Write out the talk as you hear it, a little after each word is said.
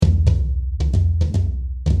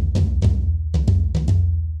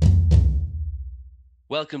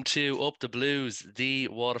Welcome to Up the Blues, the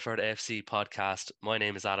Waterford FC podcast. My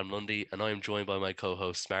name is Adam Lundy, and I'm joined by my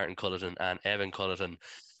co-hosts Martin Culleton and Evan Culleton.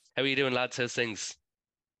 How are you doing, lads? How's things?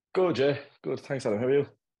 Good, yeah. Good. Thanks, Adam. How are you?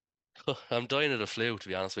 I'm dying of the flu, to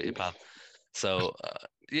be honest with you, pal. So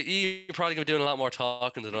you're probably gonna be doing a lot more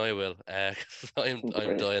talking than I will. 'Cause I'm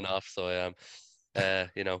Great. dying off, so I am. Uh,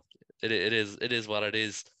 you know, it is what it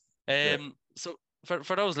is. Yeah. So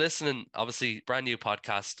for those listening, obviously brand new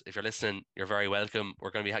podcast. If you're listening, you're very welcome.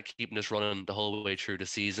 We're going to be keeping this running the whole way through the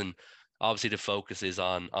season. Obviously, the focus is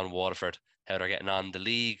on Waterford, how they're getting on the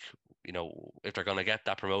league. If they're going to get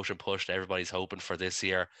that promotion push that everybody's hoping for this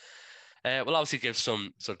year. We'll obviously give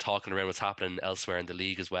some sort of talking around what's happening elsewhere in the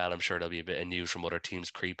league as well. I'm sure there'll be a bit of news from other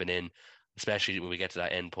teams creeping in, especially when we get to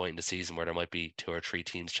that end point in the season where there might be two or three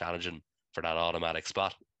teams challenging for that automatic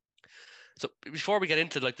spot. So before we get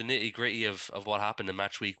into like the nitty gritty of what happened in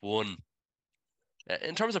match week one,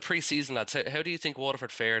 in terms of pre-season, lads, how do you think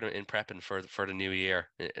Waterford fared in prepping for the new year,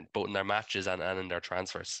 both in their matches and in their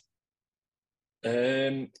transfers?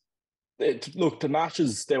 Um, Look, the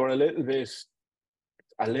matches they were a little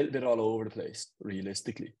bit all over the place.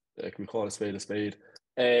 Realistically, like we call a spade a spade.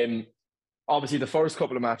 Um, Obviously the first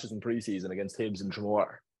couple of matches in pre-season against Hibs and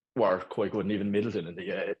Tremor were quite good, and even Middleton in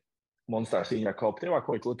the Munster Senior Cup, they were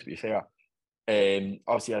quite good to be fair.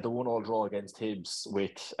 Obviously, I had the 1-1 draw against Hibs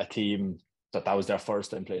with a team that was their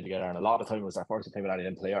first time playing together, and a lot of time it was their first time playing with any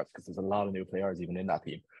of them players because there's a lot of new players even in that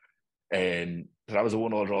team. So that was a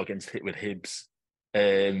 1-1 draw with Hibs.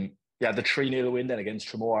 Yeah, the 3-0 win then against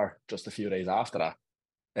Tremor just a few days after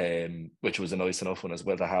that, which was a nice enough one as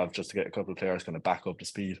well to have just to get a couple of players kind of back up to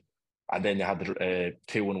speed. And then you had the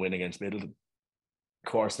 2-1 win against Middleton.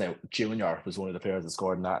 Of course, now Junior was one of the players that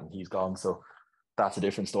scored in that, and he's gone. So that's a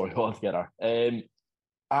different story altogether.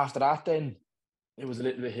 After that, then it was a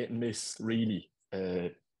little bit hit and miss, really. You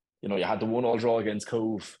had the 1-1 draw against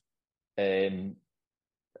Cove um,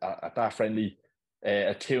 at that friendly,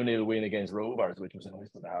 a 2-0 win against Rovers, which was a nice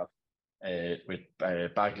one to have,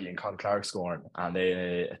 with Bagley and Con Clark scoring, and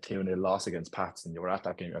then a 2-0 loss against Pats. And you were at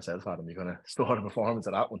that game yourself, Adam. You kind of saw the performance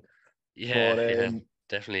of that one. Yeah, But yeah,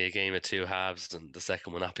 definitely a game of two halves, and the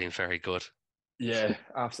second one not being very good. yeah,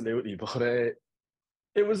 absolutely. But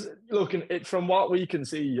it was looking it from what we can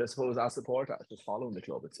see, I suppose, as supporters just following the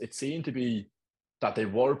club. It seemed to be that they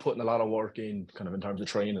were putting a lot of work in, kind of in terms of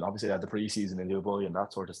training. Obviously, they had the preseason in Dubai and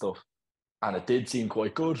that sort of stuff, and it did seem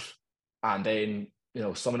quite good. And then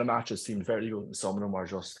some of the matches seemed very good, and some of them were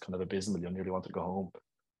just kind of abysmal. You nearly wanted to go home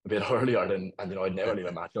a bit earlier than, and I'd never leave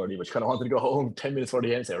a match early, but you kind of wanted to go home 10 minutes before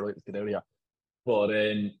the end, say, right, let's get out of here. But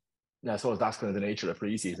yeah, I suppose that's kind of the nature of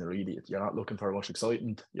preseason, really. You're not looking for much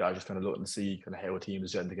excitement. You're just kind of looking to see kind of how a team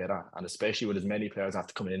is getting together. And especially with as many players have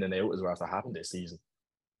to come in and out as well as that happened this season,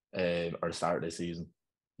 or the start of this season,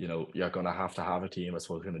 you're going to have a team, I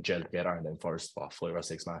suppose, going to gel together in them first, 5 or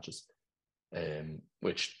 6 matches,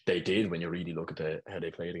 which they did when you really look at how they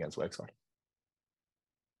played against Wexford.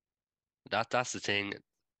 That's the thing.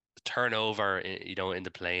 Turnover, in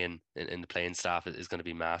the playing staff is going to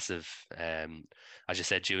be massive. As you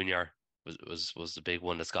said, Junior was the big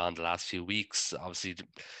one that's gone the last few weeks. Obviously,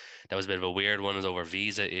 that was a bit of a weird one. It was over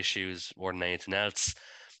visa issues more than anything else.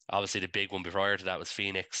 Obviously, the big one prior to that was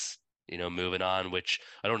Phoenix. Moving on, which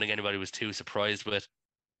I don't think anybody was too surprised with.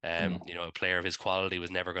 Mm. A player of his quality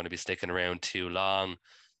was never going to be sticking around too long.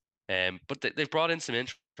 But they've brought in some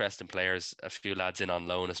interesting players, a few lads in on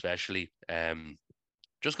loan, especially.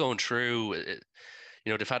 Just going through,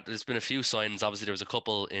 there's been a few signs. Obviously, there was a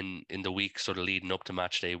couple in the week sort of leading up to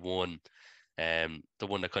match day one. The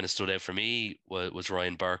one that kind of stood out for me was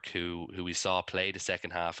Ryan Burke, who we saw play the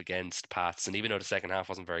second half against Pats, and even though the second half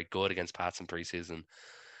wasn't very good against Pats in preseason,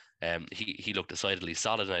 he looked decidedly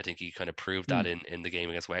solid, and I think he kind of proved that Mm. in the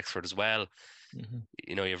game against Wexford as well. Mhm.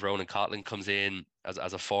 You have Ronan Cotlin comes in as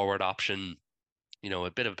a forward option,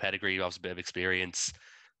 a bit of a pedigree, obviously a bit of experience.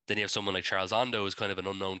 Then you have someone like Charles Ondo, who's kind of an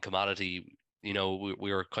unknown commodity. We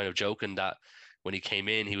were kind of joking that when he came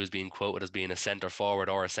in, he was being quoted as being a centre forward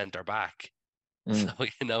or a centre back. So,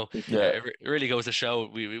 Mm. Yeah. it really goes to show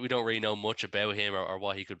we don't really know much about him or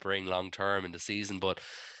what he could bring long term in the season. But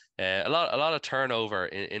a lot of turnover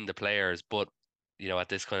in the players. But at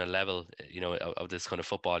this kind of level, of this kind of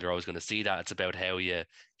football, you're always going to see that. It's about how you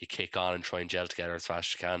kick on and try and gel together as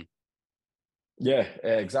fast as you can. Yeah,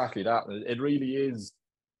 exactly that. It really is.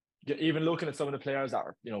 Even looking at some of the players that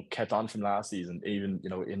were, kept on from last season, even,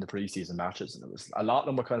 in the preseason matches, and it was a lot of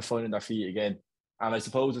them were kind of finding their feet again. And I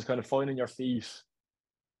suppose it's kind of finding your feet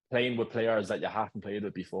playing with players that you haven't played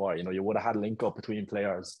with before. You would have had a link up between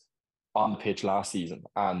players on the pitch last season,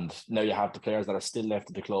 and now you have the players that are still left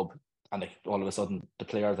at the club and all of a sudden the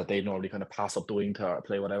players that they normally kind of pass up the wing to or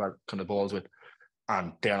play whatever kind of balls with,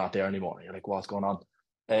 and they're not there anymore. You're like, what's going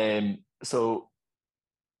on? So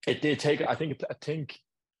it did take. I think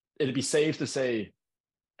it'd be safe to say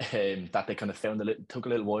that they kind of took a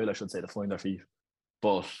little while, I should say, to find their feet.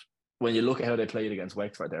 But when you look at how they played against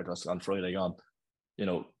Wexford there just on Friday gone,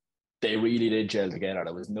 they really did gel together.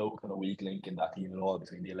 There was no kind of weak link in that team at all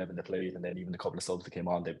between the 11 that played and then even the couple of subs that came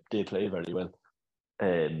on. They did play very well.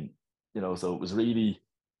 So it was really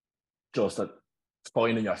just that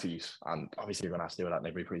finding your feet. And obviously you're going to have to do that in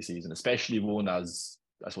every preseason, especially one as,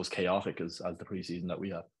 I suppose, chaotic as the preseason that we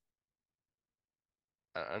had.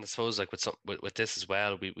 And I suppose like with this as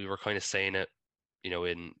well, we were kind of saying it,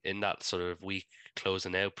 in that sort of week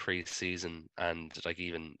closing out preseason, and like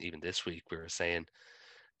even this week we were saying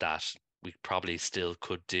that we probably still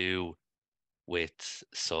could do with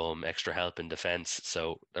some extra help in defence.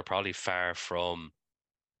 So they're probably far from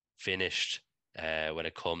finished when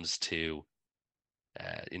it comes to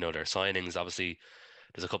their signings. Obviously,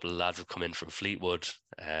 there's a couple of lads that come in from Fleetwood,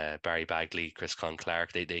 Barry Bagley, Chris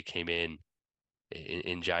Clark. They came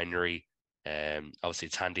in January. Obviously,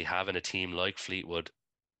 it's handy having a team like Fleetwood,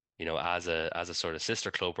 as a sort of sister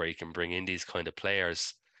club where you can bring in these kind of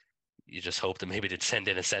players. You just hope that maybe they'd send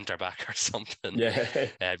in a centre back or something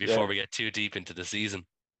before we get too deep into the season.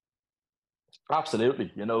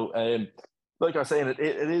 Absolutely. Like I was saying, it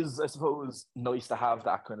is, I suppose, nice to have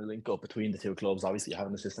that kind of link up between the two clubs. Obviously,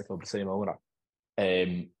 having a sister club, the same owner.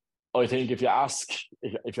 I think if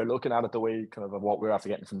you're looking at it the way kind of what we're after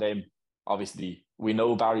getting from them, obviously we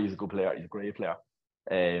know Barry's a good player. He's a great player.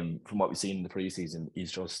 From what we've seen in the preseason,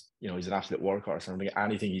 he's just, he's an absolute workhorse. I don't think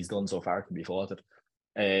anything he's done so far can be faulted.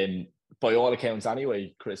 By all accounts,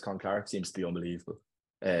 anyway, Chris Clark seems to be unbelievable.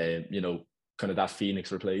 Kind of that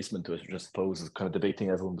Phoenix replacement, which I suppose is kind of the big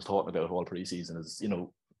thing everyone was talking about all preseason is,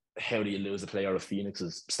 how do you lose a player of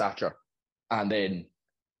Phoenix's stature? And then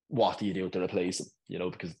what do you do to replace him?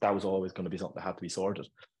 Because that was always going to be something that had to be sorted.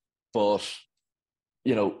 But,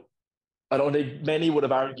 I don't think many would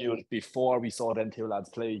have argued before we saw them two lads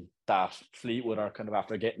play that Fleetwood are kind of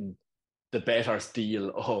after getting the better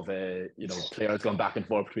deal of players going back and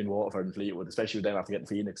forth between Waterford and Fleetwood, especially with them after getting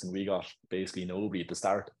Phoenix, and we got basically nobody at the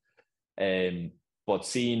start. But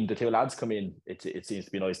seeing the two lads come in, it seems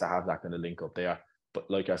to be nice to have that kind of link up there. But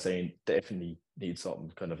like you're saying, definitely need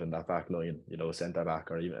something kind of in that back line, a centre back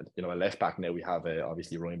or even a left back. Now we have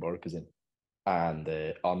obviously Ryan Burke is in,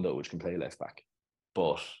 and Ondo, which can play left back,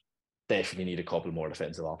 but definitely need a couple more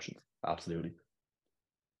defensive options. Absolutely.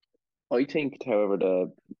 I think, however,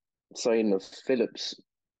 the signing of Phillips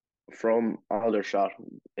from Aldershot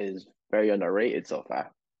is very underrated so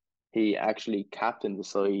far. He actually captained the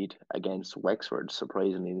side against Wexford,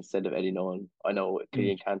 surprisingly, instead of Eddie Nolan. I know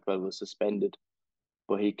Killian Cantwell was suspended,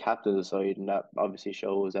 but he captained the side, and that obviously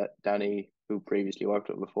shows that Danny, who previously worked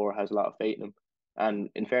with him before, has a lot of faith in him. And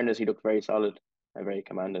in fairness, he looked very solid and very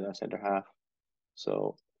commanding at centre half.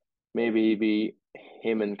 So maybe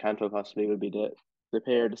him and Cantwell possibly will be the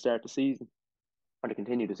pair to start the season or to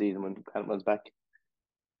continue the season when Cantwell's back.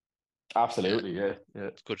 Absolutely, yeah.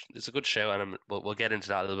 It's a good show, and we'll get into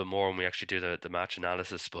that a little bit more when we actually do the match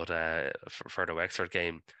analysis. But for the Wexford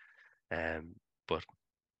game, but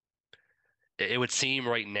it would seem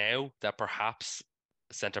right now that perhaps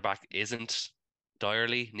centre back isn't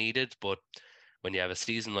direly needed. But when you have a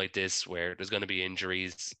season like this where there's going to be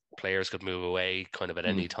injuries, players could move away kind of at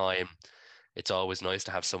any time. It's always nice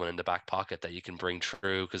to have someone in the back pocket that you can bring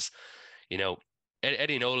through because,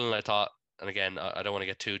 Eddie Nolan, I thought. And again, I don't want to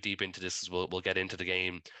get too deep into this as we'll get into the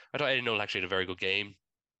game. I thought Eddie Nolan actually had a very good game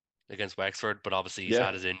against Wexford, but obviously he's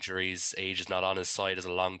had his injuries. Age is not on his side as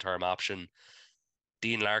a long-term option.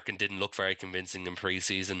 Dean Larkin didn't look very convincing in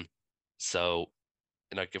pre-season. So,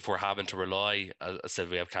 if we're having to rely, as I said,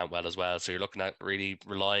 we have Cantwell as well. So you're looking at really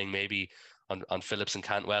relying maybe on Phillips and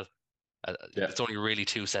Cantwell. It's only really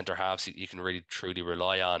two centre halves you can really truly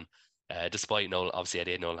rely on, despite Nolan, obviously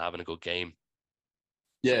Eddie Nolan having a good game.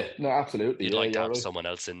 Yeah, no, absolutely. You'd like to have someone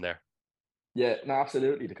else in there. Yeah, no,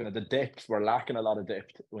 absolutely. The kind of the depth, we're lacking a lot of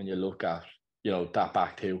depth when you look at, that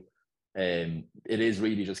back two. It is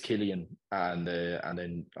really just Killian and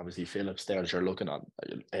then obviously Phillips there that you're looking on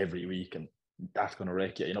every week, and that's going to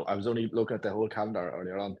wreck you. I was only looking at the whole calendar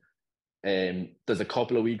earlier on. There's a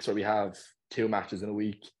couple of weeks where we have 2 matches in a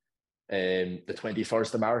week. The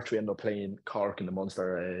 21st of March, we end up playing Cork in the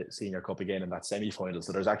Munster Senior Cup again in that semi-final.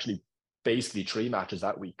 So there's actually basically 3 matches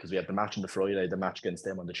that week because we had the match on the Friday, the match against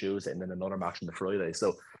them on the Tuesday, and then another match on the Friday.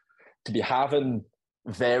 So to be having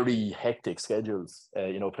very hectic schedules,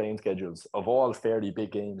 playing schedules of all fairly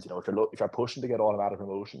big games, if you're pushing to get automatic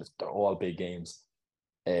promotion, they're all big games.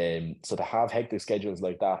 So to have hectic schedules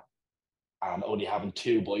like that and only having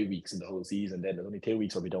 2 bye weeks in the whole season, then there's only 2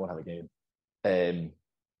 weeks where we don't have a game. And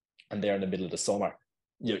they're in the middle of the summer.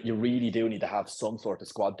 You really do need to have some sort of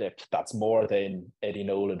squad depth that's more than Eddie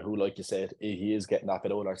Nolan, who, like you said, he is getting that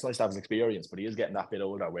bit older. It's nice to have his experience, but he is getting that bit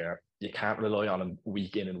older where you can't rely on him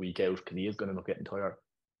week in and week out because he is going to end up getting tired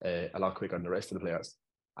a lot quicker than the rest of the players.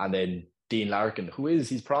 And then Dean Larkin,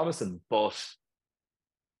 he's promising, but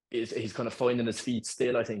he's kind of finding his feet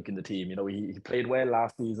still, I think, in the team. He played well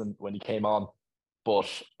last season when he came on, but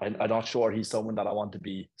I'm not sure he's someone that I want to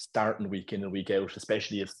be starting week in and week out,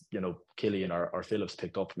 especially if, Killian or Phillips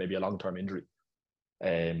picked up maybe a long-term injury.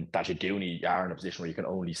 That you are in a position where you can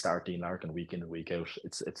only start Dean Larkin week in and week out.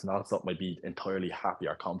 It's not something I'd be entirely happy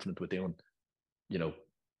or confident with doing,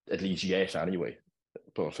 at least yet anyway.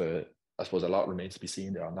 But I suppose a lot remains to be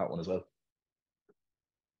seen there on that one as well.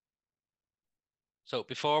 So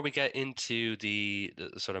before we get into the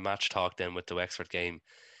sort of match talk then with the Wexford game,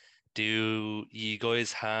 do you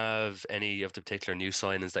guys have any of the particular new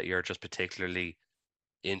signings that you're just particularly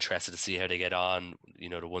interested to see how they get on?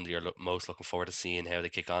 The one that you're most looking forward to seeing how they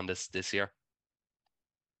kick on this year?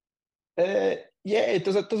 Yeah,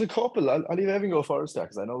 there's a couple. I'll leave Evan go first there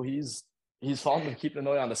because I know he's fond of keeping an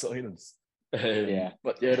eye on the signings. Yeah.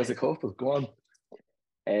 But yeah, there's a couple. Go on.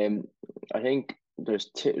 I think there's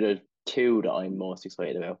two that I'm most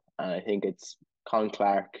excited about, and I think it's Con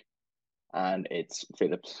Clark and it's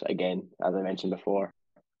Phillips again, as I mentioned before.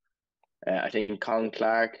 I think Con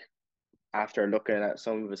Clark, after looking at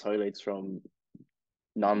some of his highlights from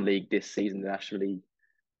non-league this season, the National League,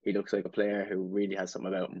 he looks like a player who really has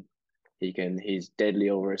something about him. He's deadly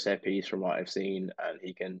over a set piece from what I've seen, and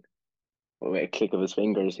he can, with a click of his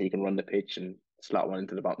fingers, he can run the pitch and slot one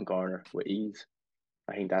into the bottom corner with ease.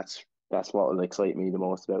 I think that's what will excite me the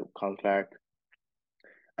most about Con Clark.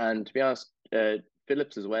 And to be honest,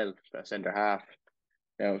 Phillips as well, centre half.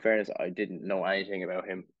 Now, in fairness, I didn't know anything about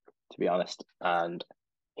him, to be honest, and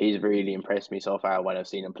he's really impressed me so far when I've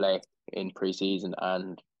seen him play in pre-season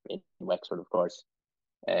and in Wexford, of course.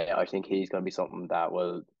 I think he's going to be something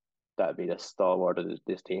that'll be the stalwart of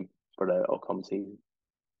this team for the upcoming season.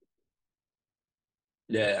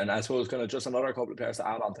 Yeah, and I suppose kind of just another couple of players to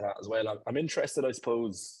add on to that as well. I'm interested, I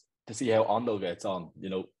suppose, to see how Ondo gets on.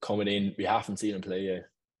 Coming in, we haven't seen him play yet.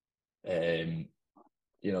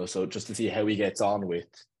 So just to see how he gets on with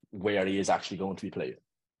where he is actually going to be playing.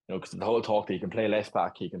 Because the whole talk, he can play left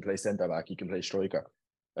back, he can play centre back, he can play striker,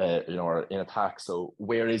 or in attack. So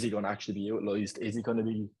where is he going to actually be utilised? Is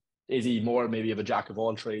he more maybe of a jack of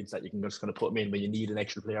all trades that you can just kind of put him in when you need an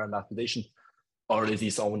extra player in that position? Or is he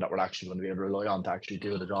someone that we're actually going to be able to rely on to actually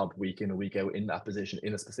do the job week in and week out in that position,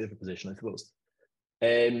 in a specific position, I suppose.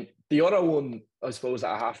 The other one, I suppose, that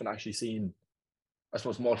I haven't actually seen, I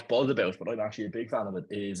suppose, much buzz about, but I'm actually a big fan of it,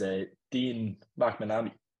 is Dean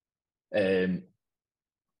McManamy.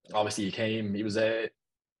 Obviously, he was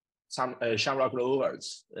Shamrock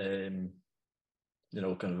Rovers, kind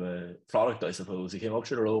of a product, I suppose. He came up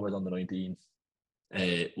through the Rovers on the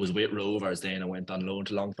 19th, was with Rovers then and went on loan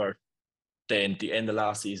to Longford. Then the end of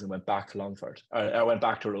last season went back to Longford. I went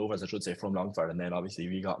back to Rovers, I should say, from Longford, and then obviously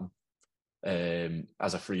we got him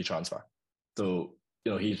as a free transfer. So,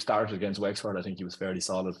 he started against Wexford. I think he was fairly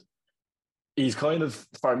solid.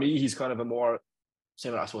 For me, he's kind of a more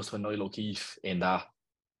similar, I suppose, to Niall O'Keefe in that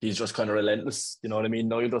he's just kind of relentless. You know what I mean?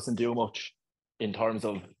 Niall doesn't do much in terms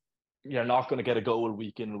of, you're not going to get a goal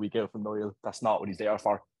week in and week out from Niall. That's not what he's there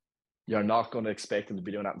for. You're not going to expect him to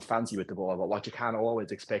be doing that fancy with the ball, but what you can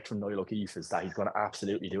always expect from Niall O'Keefe is that he's going to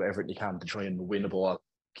absolutely do everything he can to try and win the ball,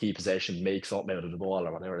 keep possession, make something out of the ball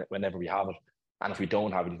or whatever, whenever we have it. And if we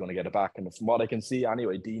don't have it, he's going to get it back. And from what I can see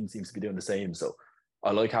anyway, Dean seems to be doing the same. So I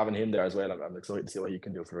like having him there as well. I'm excited to see what he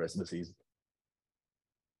can do for the rest of the season.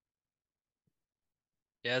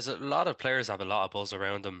 Yeah, there's a lot of players have a lot of buzz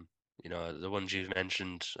around them. The ones you've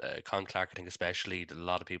mentioned, Con Clark, I think especially, a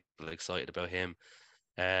lot of people are excited about him.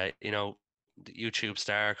 The YouTube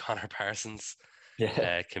star Connor Parsons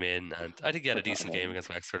came in, and I think he had a decent game against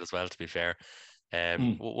Wexford as well, to be fair.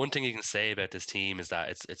 One thing you can say about this team is that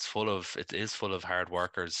it is full of hard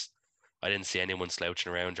workers. I didn't see anyone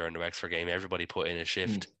slouching around during the Wexford game. Everybody put in a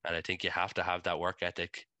shift, and I think you have to have that work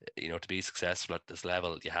ethic. To be successful at this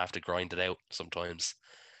level, you have to grind it out sometimes.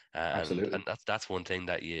 Absolutely. And that's one thing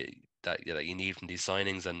that you need from these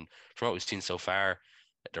signings. And from what we've seen so far,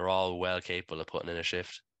 they're all well capable of putting in a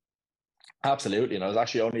shift. Absolutely. And I was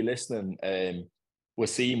actually only listening with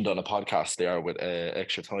Seamed on a podcast there with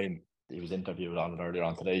Extra Time. He was interviewed on it earlier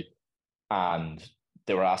on today. And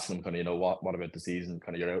they were asking him kind of, what about the season,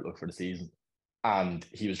 kind of your outlook for the season. And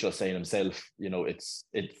he was just saying himself, it's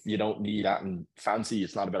you don't need that and fancy.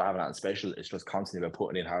 It's not about having that and special. It's just constantly about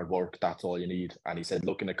putting in hard work. That's all you need. And he said,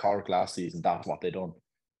 looking at Cork last season, that's what they done.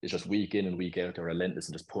 It's just week in and week out, they're relentless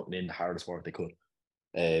and just putting in the hardest work they could.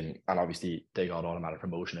 And obviously they got automatic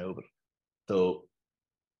promotion out of it. So,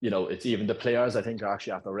 it's even the players, I think, are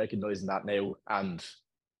actually after recognizing that now. And,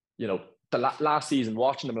 the last season,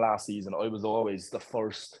 watching them last season, I was always the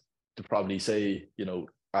first to probably say,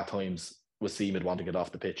 at times, Wasim would want to get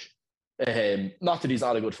off the pitch. Not that he's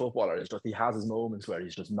not a good footballer, it's just he has his moments where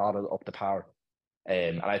he's just not up to par.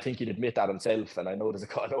 And I think he'd admit that himself. And I know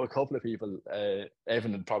I know a couple of people,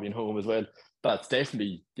 Evan and probably know him as well. That's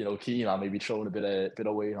definitely keen on maybe throwing a bit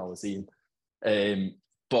of weight on Wasim.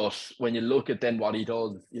 But when you look at then what he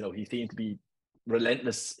does, he seemed to be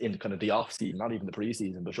relentless in kind of the off season, not even the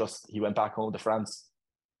preseason, but just he went back home to France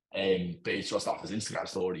based just off his Instagram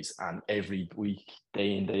stories. And every week,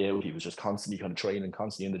 day in, day out, he was just constantly kind of training,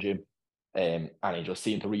 constantly in the gym. And he just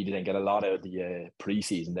seemed to really then get a lot out of the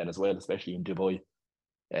pre-season then as well, especially in Dubai.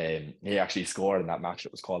 He actually scored in that match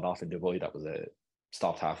that was called off in Dubai. That was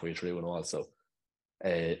stopped halfway through and all. So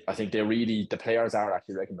I think the players are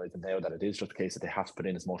actually recognising now that it is just a case that they have to put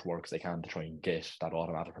in as much work as they can to try and get that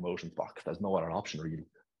automatic promotion spot. There's no other option really.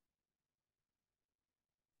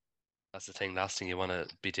 That's the thing. Last thing you want to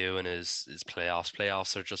be doing is playoffs.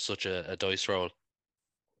 Playoffs are just such a dice roll.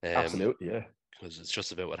 Absolutely, yeah. Because it's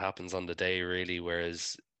just about what happens on the day, really.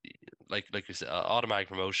 Whereas, like you said, automatic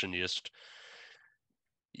promotion,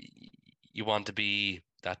 you want to be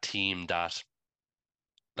that team that,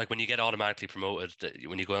 like when you get automatically promoted,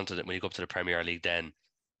 when you go up to the Premier League, then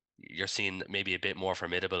you're seeing maybe a bit more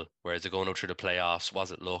formidable. Whereas they're going up through the playoffs,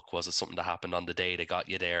 was it luck? Was it something that happened on the day that got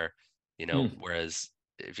you there? Whereas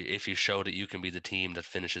if you show that you can be the team that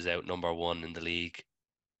finishes out number one in the league,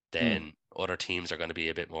 then other teams are going to be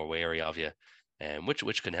a bit more wary of you,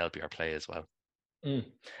 which can help your play as well.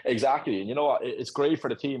 Exactly. And you know what? It's great for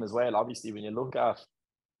the team as well. Obviously, when you look at,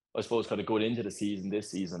 I suppose, kind of going into the season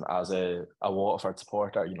this season as a Waterford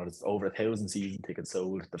supporter, there's over 1,000 season tickets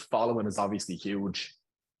sold. The following is obviously huge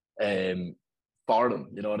for them.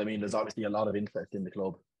 You know what I mean? There's obviously a lot of interest in the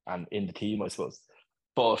club and in the team, I suppose.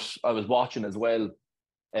 But I was watching as well,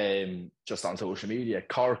 just on social media,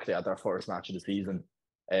 Cork, they had their first match of the season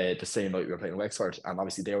the same night we were playing Wexford. And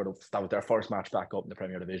obviously that was their first match back up in the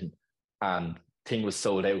Premier Division. And thing was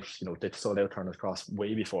sold out. They sold out Turner's Cross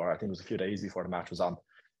way before. I think it was a few days before the match was on.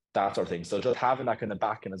 That sort of thing. So just having that kind of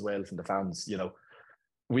backing as well from the fans,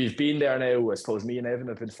 we've been there now. I suppose me and Evan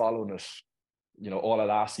have been following it, all of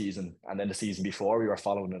last season, and then the season before we were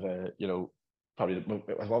following it. Probably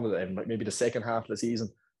what was it, maybe the second half of the season.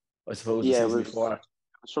 I suppose the season before. It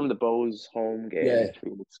was from the Bows home game. Which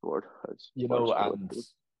we scored. And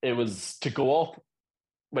it was to go up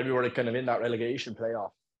when we were kind of in that relegation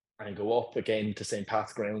playoff and go up again to St.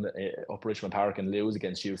 Pat's Ground up Richmond Park and lose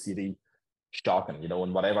against UCD. Shocking,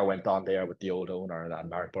 and whatever went on there with the old owner and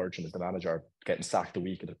Mark Burcham as the manager getting sacked a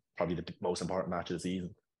week of probably the most important match of the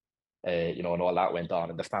season, and all that went on,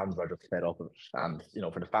 and the fans were just fed up of it. And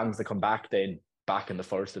for the fans to come back in the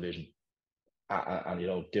first division,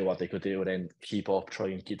 and do what they could do, and then keep up, try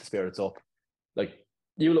and keep the spirits up. Like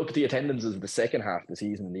you look at the attendances of the second half of the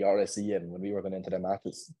season in the RSC, and when we were going into the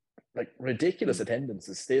matches, like ridiculous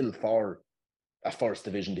attendances still for a first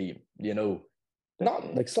division team.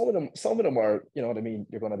 Not like some of them were, you know what I mean,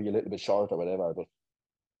 you're going to be a little bit short or whatever, but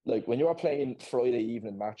like when you're playing Friday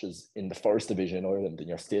evening matches in the first division in Ireland and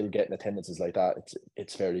you're still getting attendances like that,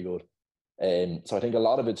 it's very good. So I think a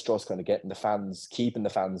lot of it's just kind of keeping the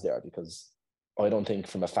fans there, because I don't think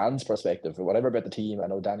from a fan's perspective, or whatever about the team, I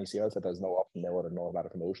know Danny Searle said there's no option now other than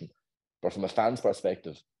automatic promotion, but from a fan's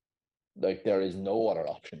perspective, like there is no other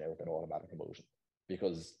option now than automatic promotion,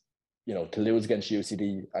 because to lose against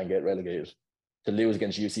UCD and get relegated, to lose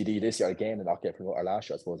against UCD this year again and not get promoted, or last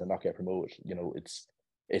year I suppose, and not get promoted,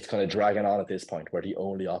 it's kind of dragging on at this point where the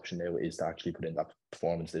only option now is to actually put in that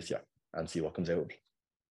performance this year and see what comes out of it.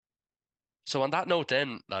 So on that note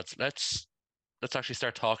then, lads, let's actually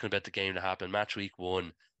start talking about the game that happened. Matchweek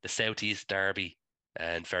 1, the Southeast Derby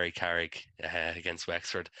in Ferry Carrig against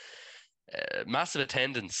Wexford. Massive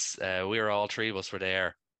attendance. All three of us were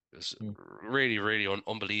there. It was really, really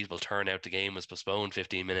unbelievable turnout. The game was postponed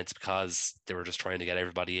 15 minutes because they were just trying to get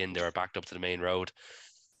everybody in. They were backed up to the main road.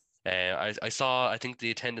 I think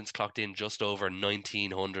the attendance clocked in just over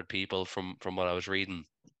 1,900 people from what I was reading.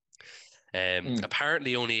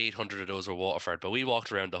 Apparently only 800 of those were Waterford, but we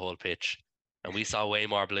walked around the whole pitch and we saw way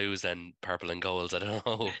more blues than purple and golds. I don't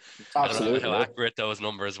know how accurate those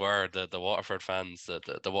numbers were. The Waterford fans,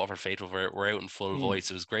 the Waterford faithful were out in full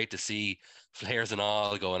voice. It was great to see flares and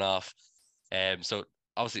all going off. So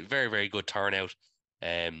obviously very, very good turnout.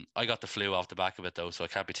 I got the flu off the back of it though, so I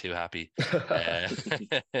can't be too happy.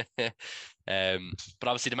 Uh, but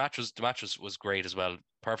obviously the match was great as well.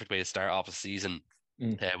 Perfect way to start off a season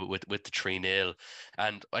with the 3-0.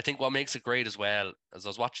 And I think what makes it great as well, as I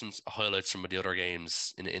was watching highlights from the other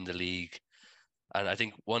games in the league, and I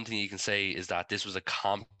think one thing you can say is that this was a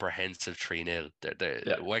comprehensive 3-0.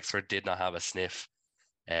 Yeah. Wexford did not have a sniff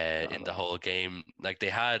in the No. whole game. Like they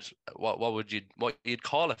had what you'd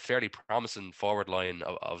call a fairly promising forward line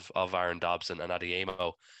of Aaron Dobson and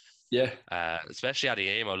Adiemo. Yeah. Especially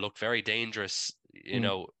Adiemo looked very dangerous,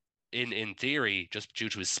 Mm. in theory, just due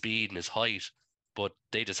to his speed and his height. But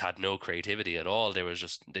they just had no creativity at all. They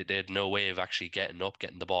had no way of actually getting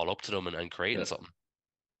the ball up to them and creating Yeah. something.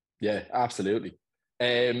 Yeah, absolutely.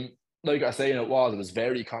 Like I was saying, it was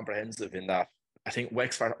very comprehensive in that I think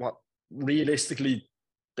Wexford, realistically,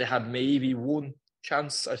 they had maybe one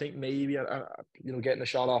chance. I think maybe, getting a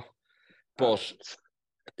shot off, half but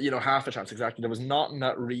chance. half a chance exactly. There was nothing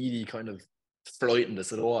that really kind of frightened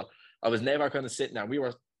us at all. I was never kind of sitting there. We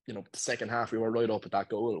were, the second half, we were right up at that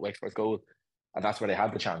goal, Wexford's goal, and that's where they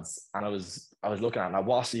had the chance. And I was looking at it, and I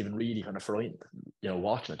wasn't even really kind of frightened,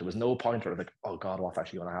 watching it. There was no point where I was like, oh God, what's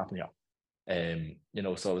actually going to happen here?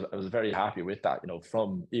 So I was very happy with that,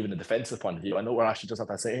 from even a defensive point of view. I know we're actually just at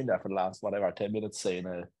that saying there for the last, whatever, 10 minutes saying,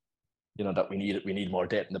 that we need more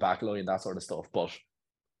depth in the back line, that sort of stuff. But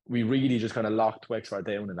we really just kind of locked Wexford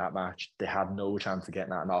down in that match. They had no chance of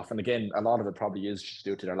getting that off. And again, a lot of it probably is just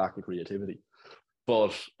due to their lack of creativity.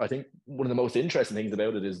 But I think one of the most interesting things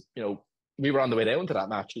about it is, we were on the way down to that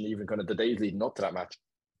match and even kind of the days leading up to that match.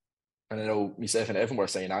 And I know myself and Evan were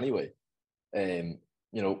saying anyway,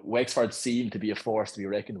 Wexford seemed to be a force to be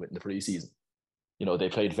reckoned with in the preseason. They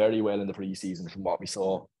played very well in the preseason from what we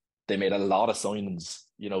saw. They made a lot of signings,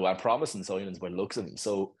 and promising signings by the looks of them.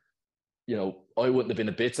 So, I wouldn't have been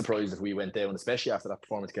a bit surprised if we went down, especially after that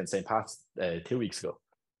performance against St. Pat's 2 weeks ago.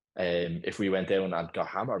 If we went down and got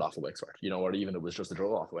hammered off of Wexford, or even it was just a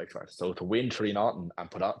draw off of Wexford. So to win 3-0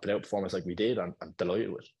 and put out performance like we did, I'm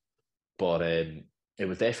delighted with. But it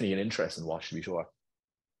was definitely an interesting watch to be sure.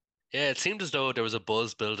 Yeah, it seemed as though there was a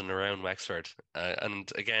buzz building around Wexford. And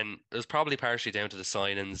again, it was probably partially down to the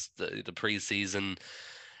signings, the pre-season,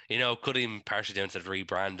 could even partially down to the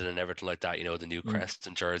rebranding and everything like that, the new Mm. crests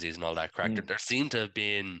and jerseys and all that crack. Mm. There seemed to have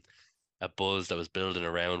been a buzz that was building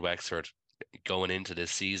around Wexford going into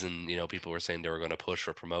this season. People were saying they were going to push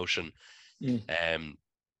for promotion. Mm. Um,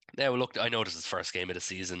 Now, look, I know this is the first game of the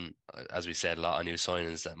season. As we said, a lot of new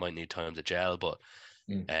signings that might need time to gel, but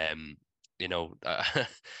Mm. um,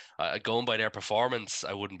 going by their performance,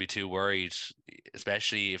 I wouldn't be too worried,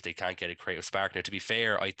 especially if they can't get a creative spark. Now, to be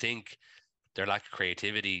fair, I think their lack of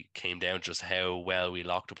creativity came down to just how well we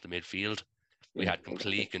locked up the midfield. We Mm. had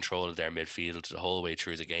complete control of their midfield the whole way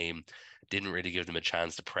through the game. Didn't really give them a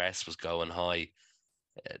chance. The press was going high.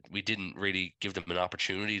 We didn't really give them an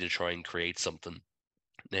opportunity to try and create something.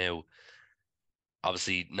 Now,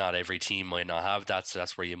 obviously, not every team might not have that, so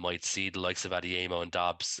that's where you might see the likes of Adiemo and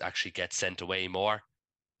Dobbs actually get sent away more.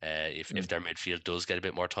 If Mm. their midfield does get a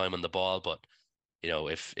bit more time on the ball, but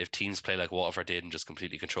if teams play like Waterford did and just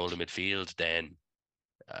completely control the midfield, then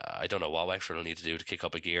I don't know what Wexford will need to do to kick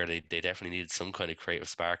up a gear. They definitely needed some kind of creative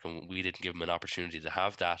spark, and we didn't give them an opportunity to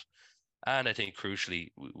have that. And I think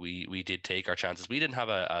crucially, we did take our chances. We didn't have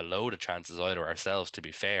a load of chances either ourselves, to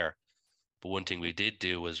be fair. But one thing we did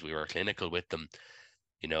do was we were clinical with them.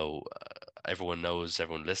 Everyone knows,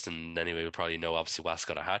 everyone listening anyway, will probably know obviously Was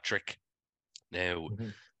got a hat trick. Now,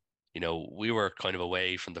 Mhm. we were kind of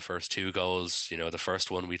away from the first two goals. The first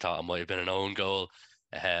one we thought it might have been an own goal.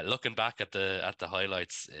 Looking back at the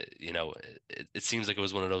highlights, it seems like it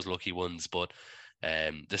was one of those lucky ones. But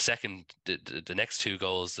the next two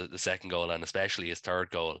goals, the second goal and especially his third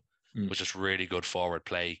goal, Mm. was just really good forward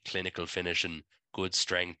play, clinical finishing, good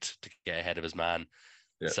strength to get ahead of his man.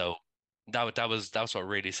 Yeah. So that was what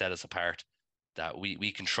really set us apart. That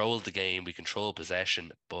we controlled the game, we controlled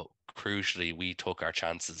possession, but crucially we took our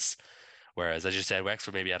chances. Whereas, as you said,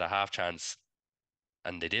 Wexford maybe had a half chance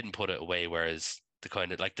and they didn't put it away. Whereas the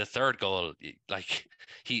kind of like the third goal, like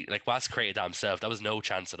Was created that himself. That was no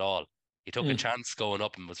chance at all. He took a Mm. chance going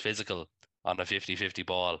up and was physical on a 50-50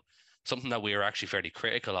 ball. Something that we were actually fairly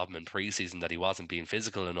critical of him in preseason, that he wasn't being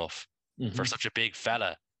physical enough for Mhm. such a big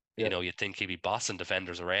fella. Yeah. You'd think he'd be bossing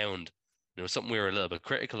defenders around. Something we were a little bit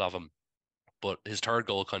critical of him. But his third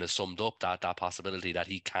goal kind of summed up that possibility that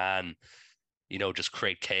he can, just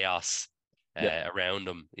create chaos Yeah. around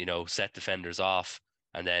him, set defenders off.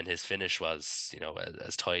 And then his finish was,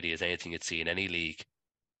 as tidy as anything you'd see in any league.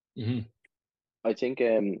 Mhm. I think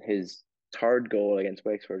his third goal against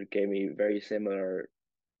Wexford gave me very similar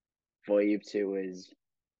vibe to his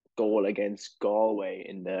goal against Galway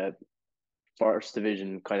in the first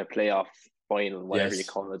division kind of playoff final, whatever you Yes.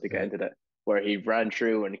 call it, to get Yeah. into that, where he ran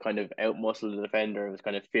through and kind of outmuscled the defender. It was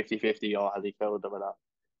kind of 50-50, has he fouled them or not,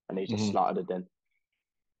 and he just Mm-hmm. slotted it in.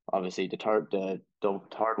 Obviously, the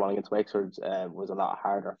third one against Wexford was a lot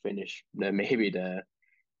harder finish than maybe the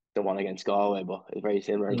one against Galway, but it's very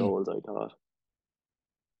similar Mm. goals, I thought.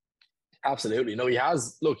 Absolutely. No, he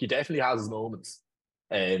has. Look, he definitely has his moments.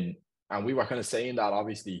 And we were kind of saying that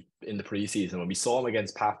obviously in the preseason when we saw him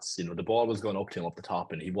against Pats, the ball was going up to him up the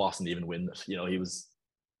top and he wasn't even winning it.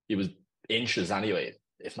 He was inches anyway,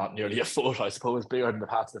 if not nearly a foot, I suppose, bigger than the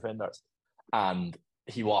Pats defenders. And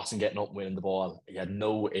he wasn't getting up and winning the ball. He had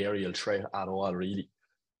no aerial threat at all, really.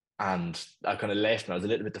 And I kind of left and I was a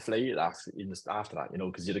little bit deflated after that,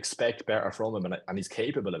 because you'd expect better from him and he's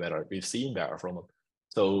capable of better. We've seen better from him.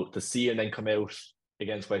 So to see him then come out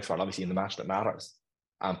against Wexford, obviously in the match that matters,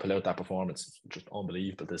 and pull out that performance, just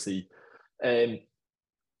unbelievable to see. Um,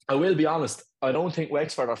 I will be honest, I don't think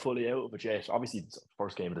Wexford are fully out of it yet. Obviously, it's the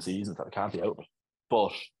first game of the season, so they can't be out of it.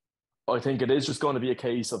 But I think it is just going to be a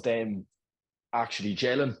case of them actually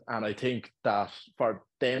gelling. And I think that for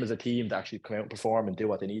them as a team to actually come out and perform and do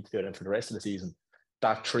what they need to do, and for the rest of the season,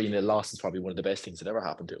 that 3-0 loss is probably one of the best things that ever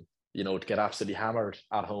happened to them. To get absolutely hammered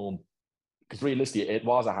at home. Because realistically, it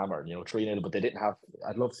was a hammer, 3-0, but they didn't have,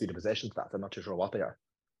 I'd love to see the possession stats. I'm not too sure what they are.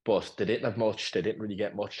 But they didn't have much. They didn't really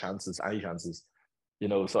get much chances, any chances.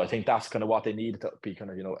 So I think that's kind of what they need to be kind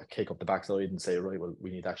of, a kick up the backside and say, right, well, we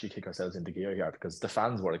need to actually kick ourselves into gear here because the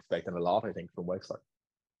fans were expecting a lot, I think, from Wexford.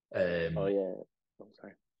 Oh yeah, I'm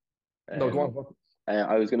sorry. No, go on.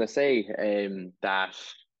 I was gonna say that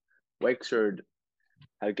Wexford.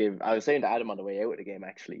 I was saying to Adam on the way out of the game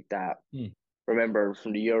actually that remember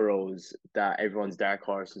from the Euros that everyone's dark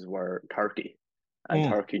horses were Turkey,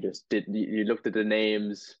 and Turkey just did. You looked at the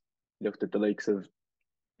names, looked at the likes of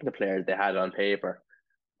the players they had on paper,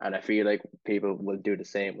 and I feel like people will do the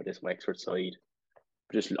same with this Wexford side.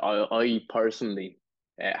 Just I personally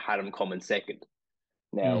had them coming second.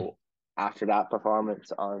 Now, after that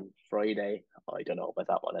performance on Friday, I don't know about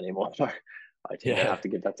that one anymore. I think I'd Yeah. have to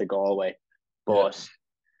give that to Galway. Yeah. But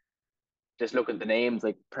just look at the names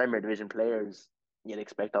like Premier Division players, you'd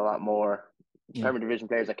expect a lot more. Premier Division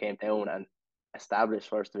players that came down and established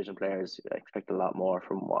First Division players, I expect a lot more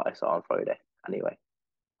from what I saw on Friday. Anyway.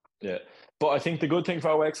 Yeah. But I think the good thing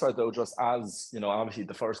for Wexford, though, just as, obviously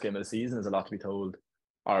the first game of the season is a lot to be told,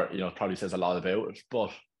 or, probably says a lot about it.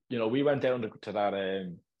 But, we went down to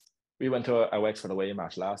that, we went to a Wexford away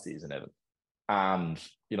match last season, Evan. And,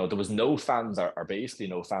 there was no fans or basically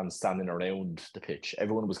no fans standing around the pitch.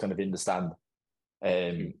 Everyone was kind of in the stand,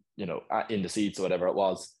 in the seats or whatever it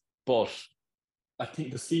was. But I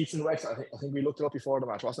think the seats in Wexford, I think we looked it up before the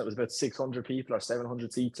match, wasn't it? It was about 600 people or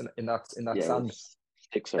 700 seats in that Yeah, stand.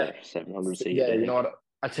 600 or 700 seats. Yeah, you know what?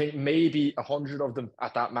 I think maybe 100 of them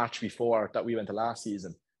at that match before that we went to last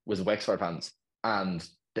season was Wexford fans. And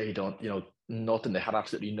they don't, nothing. They had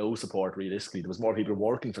absolutely no support realistically. There was more people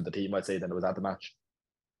working for the team, I'd say, than there was at the match.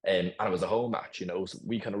 And it was a home match, so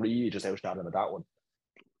we kind of really just outshot them at that one.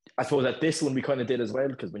 I suppose that this one we kind of did as well,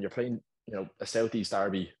 because when you're playing, a Southeast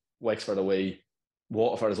derby, Wexford away,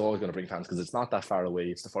 Waterford is always going to bring fans because it's not that far away.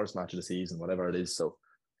 It's the first match of the season, whatever it is. So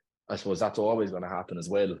I suppose that's always going to happen as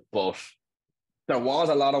well. But there was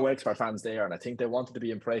a lot of Wexford fans there, and I think they wanted to be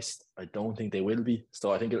impressed. I don't think they will be.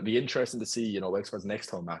 So I think it'll be interesting to see, Wexford's next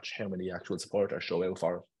home match, how many actual supporters show out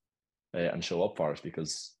for it and show up for it,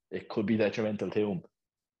 because it could be detrimental to them.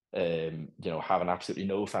 Having absolutely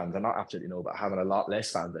no fans, and not absolutely no, but having a lot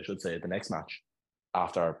less fans, I should say, at the next match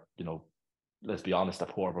after, let's be honest, a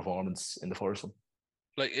poor performance in the first one.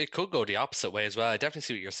 Like, it could go the opposite way as well. I definitely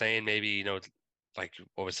see what you're saying. Maybe, like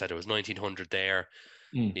what was said, it was 1900 there.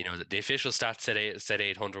 The official stats said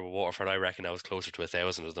 800 with Waterford. I reckon that was closer to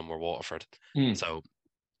 1,000 of them were Waterford. So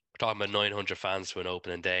we're talking about 900 fans to an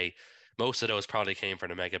opening day. Most of those probably came for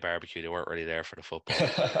the mega barbecue. They weren't really there for the football.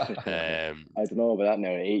 I don't know about that now.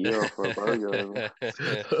 €8 for a burger.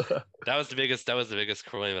 That was the biggest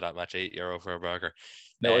crime of that match. €8 for a burger.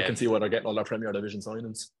 Now I can see why they're getting all their Premier Division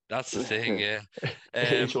signings. That's the thing, yeah.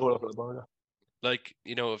 €8 for a burger. Like,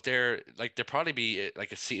 if they're probably be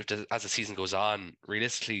like as the season goes on,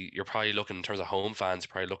 realistically, you're probably looking in terms of home fans,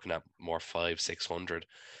 you're probably looking at more 500-600.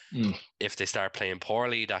 If they start playing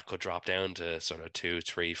poorly, that could drop down to sort of 200,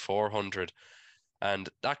 300, 400. And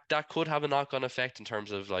that could have a knock-on effect in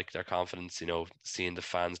terms of like their confidence, seeing the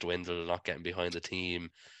fans dwindle, not getting behind the team.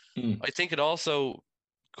 I think it also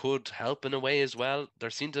could help in a way as well. There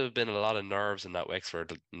seem to have been a lot of nerves in that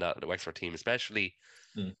Wexford team, especially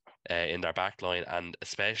in their back line, and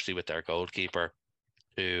especially with their goalkeeper,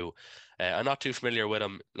 who I'm not too familiar with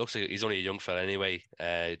him. Looks like he's only a young fella anyway.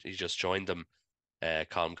 He just joined them,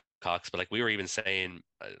 Colm Cox. But like we were even saying,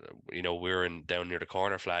 we were down near the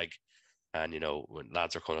corner flag, and when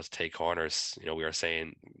lads are coming to take corners, we were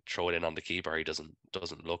saying throw it in on the keeper. He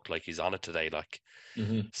doesn't look like he's on it today. Like,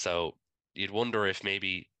 so you'd wonder if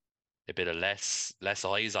maybe a bit of less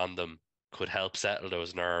eyes on them could help settle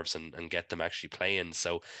those nerves and get them actually playing.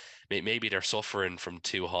 So maybe they're suffering from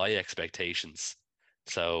too high expectations.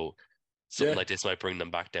 So something like this might bring them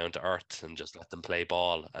back down to earth and just let them play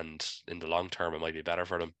ball. And in the long term, it might be better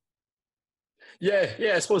for them. Yeah,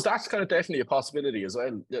 I suppose that's kind of definitely a possibility as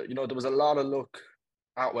well. There was a lot of luck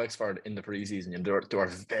at Wexford in the preseason, and they were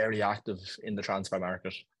very active in the transfer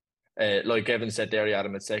market. Like Evan said there, he had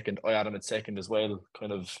him at second. I had him at second as well,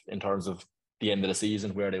 kind of in terms of the end of the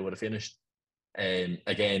season where they would have finished. And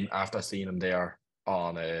again, after seeing him there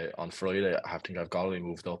on Friday, I think I've Galway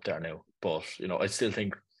moved up there now. But I still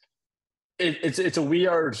think it's a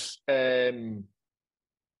weird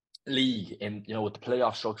league, and with the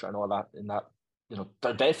playoff structure and all that. In that,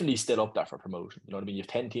 they're definitely still up there for promotion. You know what I mean? You have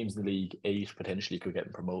 10 teams in the league, 8 potentially could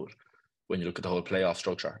get promoted when you look at the whole playoff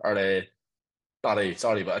structure. Are they? Not 8,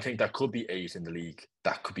 sorry, but I think there could be 8 in the league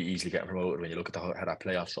that could be easily getting promoted when you look at how that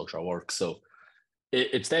playoff structure works. So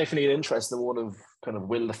it's definitely an interesting one of kind of,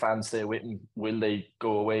 will the fans stay with him? Will they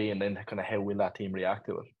go away? And then kind of how will that team react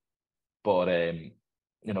to it? But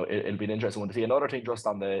it'll be an interesting one to see. Another thing, just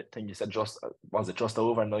on the thing you said, just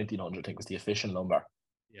over 1900, I think was the official number.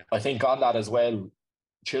 Yeah. I think on that as well,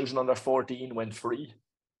 children under 14 went free.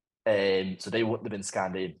 So they wouldn't have been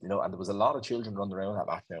scanned in, and there was a lot of children running around that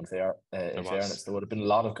match now, in fairness. There would have been a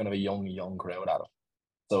lot of kind of a young crowd at it.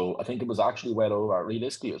 So I think it was actually well over.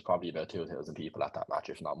 Realistically, it was probably about 2,000 people at that match,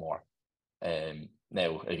 if not more.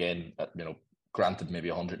 Now, again, granted, maybe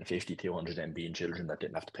 150, 200 of them being children that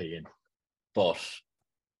didn't have to pay in. But,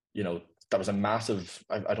 that was a massive,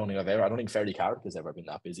 I don't think Fairley Carrick has ever been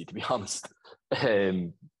that busy, to be honest,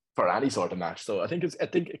 for any sort of match. So I think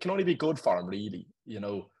it can only be good for them, really,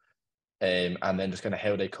 and then just kind of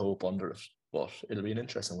how they cope under it. But it'll be an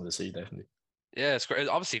interesting one to see, definitely. Yeah, it's great. It's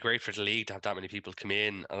obviously great for the league to have that many people come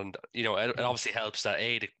in, and it obviously helps that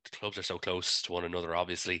the clubs are so close to one another.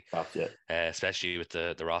 Obviously, especially with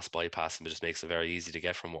the Ross bypass, and it just makes it very easy to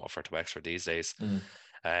get from Waterford to Wexford these days.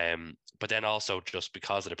 But then also just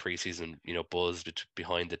because of the preseason, buzz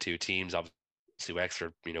behind the two teams, obviously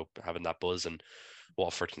Wexford, having that buzz, and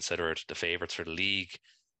Waterford considered the favourites for the league.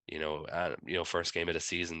 First game of the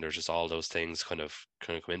season, there's just all those things kind of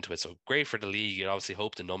come into it. So great for the league. You obviously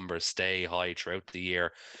hope the numbers stay high throughout the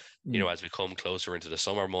year. As we come closer into the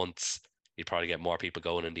summer months, you'd probably get more people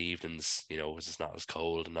going in the evenings, because it's not as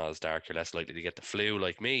cold and not as dark. You're less likely to get the flu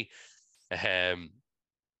like me.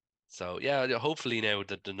 So yeah, hopefully now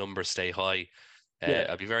that the numbers stay high.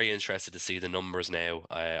 I'd be very interested to see the numbers now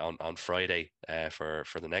on Friday for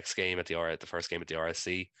the next game at the first game at the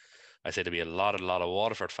RSC. I say there'll be a lot of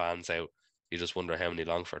Waterford fans out. You just wonder how many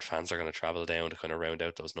Longford fans are going to travel down to kind of round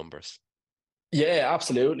out those numbers. Yeah,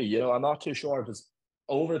 absolutely. I'm not too sure. There's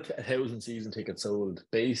over 1,000 season tickets sold,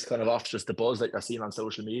 based kind of off just the buzz that you're seeing on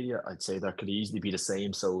social media. I'd say there could easily be the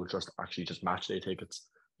same sold, just match day tickets,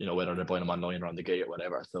 whether they're buying them online or on the gate or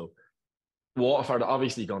whatever. So Waterford are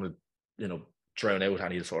obviously going to, drown out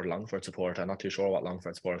any sort of Longford support. I'm not too sure what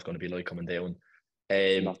Longford support is going to be like coming down.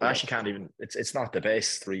 I actually can't even. It's not the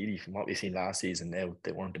best really from what we've seen last season. Now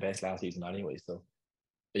they weren't the best last season anyway. So,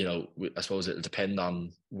 I suppose it'll depend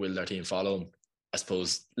on will their team follow them. I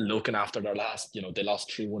suppose looking after their last, they lost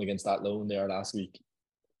 3-1 against that loan there last week.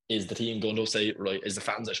 Is the team going to say right? Is the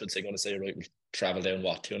fans, I should say, going to say right? We'll travel down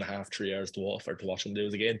 2.5, 3 hours to Waterford to watch them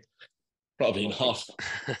lose again? Probably not.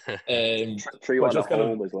 3-1 at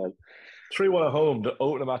home as well. 3-1 at home to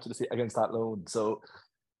open a match against that loan. So.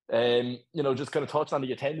 Just kind of touch on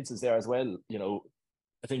the attendances there as well. I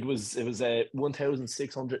think it was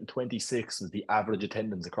 1,626 was the average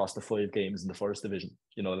attendance across the 5 games in the first division,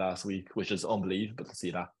 last week, which is unbelievable to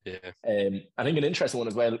see that. Yeah. I think an interesting one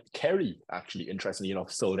as well, Kerry actually, interestingly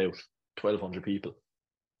enough, sold out 1,200 people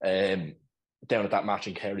down at that match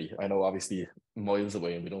in Kerry. I know obviously miles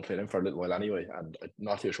away and we don't play them for a little while anyway, and I'm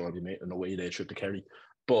not too sure I'll be making an away day trip to Kerry.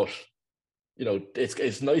 But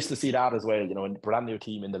it's nice to see that as well, a brand new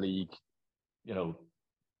team in the league,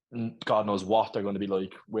 God knows what they're going to be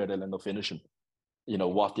like, where they'll end up finishing,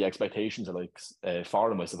 what the expectations are like for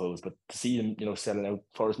them, I suppose. But to see them, selling out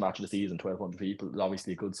first match of the season, 1,200 people is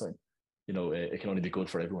obviously a good sign. It can only be good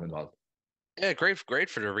for everyone involved. Yeah, great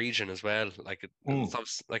for the region as well. Like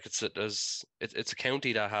Mm. it's a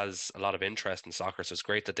county that has a lot of interest in soccer, so it's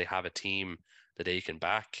great that they have a team that they can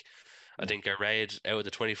back. I Yeah. think I read out of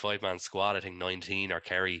the 25-man squad, I think 19 are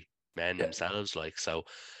Kerry men Yeah. themselves. Like so,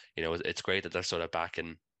 it's great that they're sort of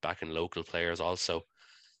backing local players also.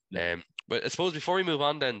 Yeah. But I suppose before we move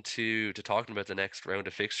on then to talking about the next round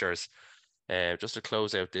of fixtures, just to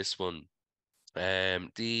close out this one,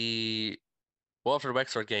 the Waterford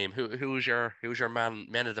Wexford game. Who's your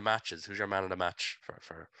man of the matches? Who's your man of the match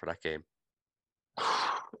for that game?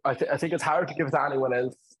 I think it's hard to give it to anyone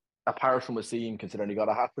else apart from Wasim, considering he got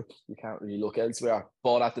a hat trick. You can't really look elsewhere.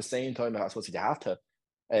 But at the same time, I suppose you have to.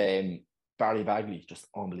 Barry Bagley, just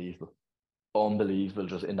unbelievable. Unbelievable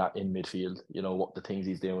just in midfield. What the things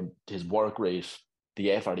he's doing, his work rate,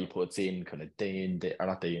 the effort he puts in, kind of day in, day, or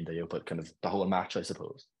not day in, day out, but kind of the whole match, I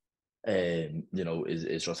suppose.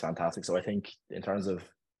 Is just fantastic. So I think in terms of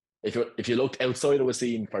if you looked outside of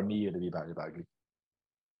Wasim, for me it'd be Barry Bagley.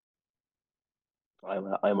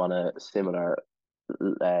 I'm on a similar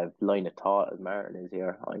line of thought as Martin is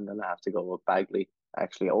here. I'm gonna have to go with Bagley.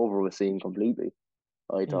 Actually, over with seeing completely.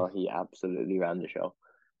 I Mm. thought he absolutely ran the show,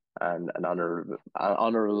 and an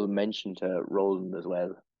honorable mention to Roland as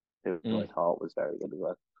well, who I Mm. thought was very good as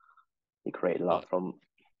well. He created a Well, lot from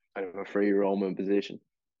kind of a free roaming position.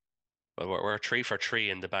 we're 3 for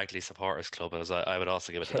 3 in the Bagley supporters club, as I would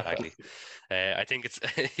also give it to Bagley. I think it's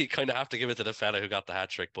you kind of have to give it to the fella who got the hat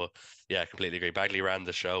trick, but yeah, completely agree. Bagley ran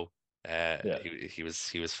the show. Yeah. He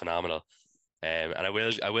was phenomenal. And I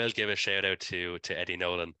will give a shout out to Eddie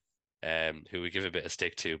Nolan, who we give a bit of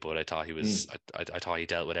stick to, but I thought he was Mm. I thought he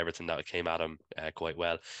dealt with everything that came at him quite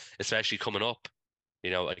well, especially coming up,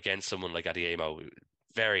 against someone like Adiemo,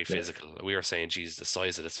 very Yeah. physical. We were saying, geez, the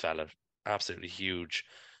size of this fella, absolutely huge,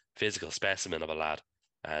 physical specimen of a lad,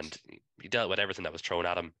 and he dealt with everything that was thrown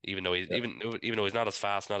at him, even though Yeah. even though he's not as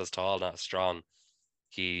fast, not as tall, not as strong.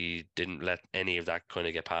 He didn't let any of that kind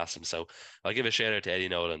of get past him. So I'll give a shout out to Eddie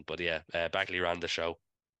Nolan. But yeah, Bagley ran the show.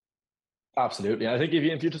 Absolutely. And I think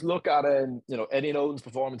if you just look at Eddie Nolan's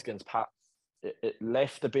performance against Pat, it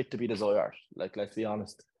left a bit to be desired. Like, let's be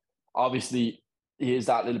honest. Obviously, he is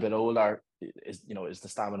that little bit older. Is the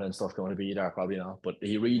stamina and stuff going to be there? Probably not. But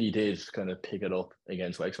he really did kind of pick it up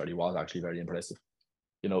against Wexford. He was actually very impressive.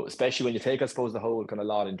 Especially when you take, I suppose, the whole kind of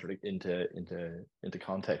lot into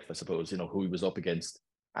context. I suppose who he was up against,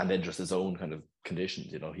 and then just his own kind of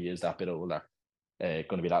conditions. He is that bit older, going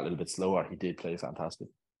to be that little bit slower. He did play fantastic.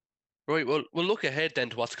 Right, well, we'll look ahead then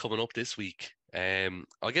to what's coming up this week.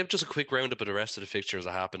 I'll give just a quick roundup of the rest of the fixtures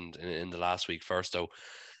that happened in the last week first, though.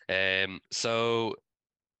 So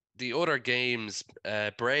the other games,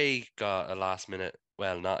 Bray got a last minute,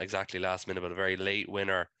 well, not exactly last minute, but a very late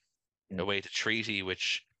winner Mm. away to Treaty,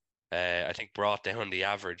 which I think brought down the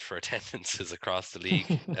average for attendances across the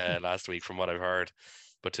league last week, from what I've heard.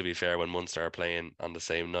 But to be fair, when Munster are playing on the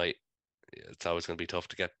same night, it's always going to be tough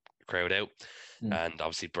to get a crowd out. Mm. And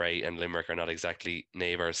obviously, Bray and Limerick are not exactly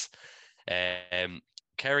neighbours. Um,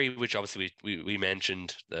 Kerry, which obviously we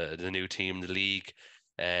mentioned, the new team in the league,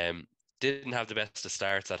 um, didn't have the best of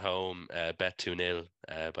starts at home. Bet 2-0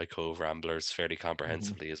 by Cove Ramblers fairly Mhm.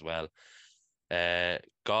 comprehensively as well.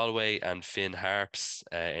 Galway and Finn Harps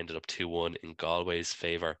ended up 2-1 in Galway's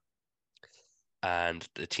favour. And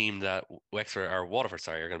the team that Wexford or Waterford,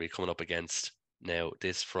 sorry, are going to be coming up against now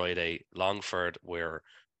this Friday, Longford, where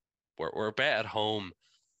we're bet at home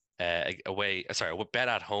away. Sorry, we're bet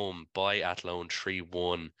at home by Athlone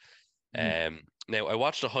 3-1. Mhm. Now I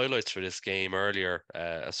watched the highlights for this game earlier,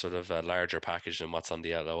 a sort of a larger package than what's on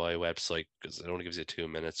the LOI website, because it only gives you 2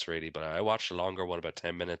 minutes really. But I watched a longer one, about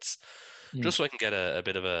 10 minutes, Mm. just so I can get a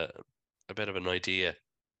bit of an idea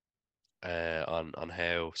on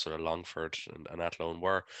how sort of Longford and Athlone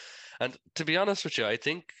were. And to be honest with you, I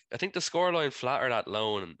think the scoreline flattered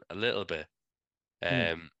Athlone a little bit.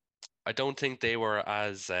 Mm. Um, I don't think they were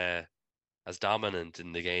as dominant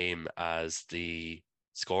in the game as the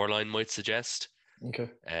scoreline might suggest. Okay.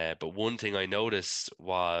 But one thing I noticed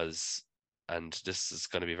was, and this is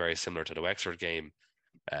going to be very similar to the Wexford game,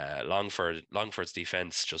 Longford's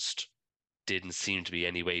defense just didn't seem to be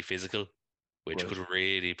any way physical, which Right. could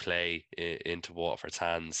really play into Waterford's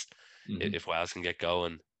hands Mhm. if Wales can get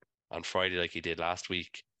going on Friday like he did last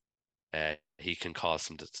week. He can cause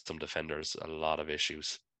some defenders a lot of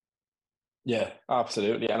issues. Yeah,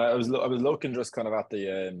 absolutely. And I was looking just kind of at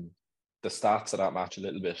the stats of that match a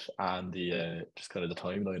little bit, and the just kind of the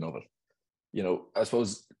timeline of it. I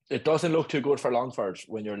suppose it doesn't look too good for Longford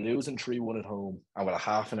when you're losing 3-1 at home, and with a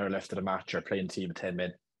half an hour left of the match, you're playing a team of 10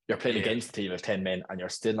 men. You're playing Yeah. against a team of 10 men, and you're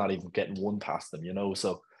still not even getting one past them.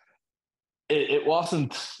 So It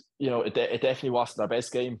wasn't, it definitely wasn't their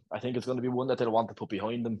best game. I think it's going to be one that they'll want to put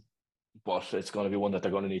behind them, but it's going to be one that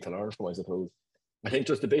they're going to need to learn from, I suppose. I think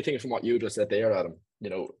just the big thing from what you just said there, Adam,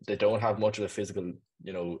 they don't have much of a physical,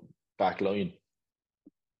 back line.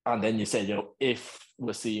 And then you say, if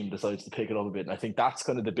Wasim decides to pick it up a bit, and I think that's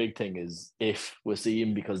kind of the big thing is if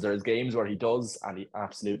Wasim, because there's games where he does, and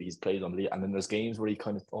he's played on the, and then there's games where he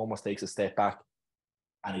kind of almost takes a step back,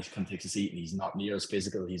 and he kind of takes a seat, and he's not near as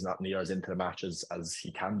physical, he's not near as into the matches as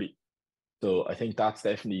he can be. So I think that's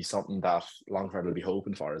definitely something that Longford will be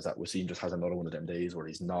hoping for, is that Wasim just has another one of them days where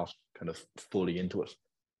he's not kind of fully into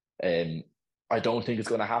it. I don't think it's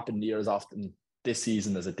going to happen near as often this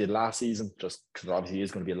season as it did last season, just because obviously there's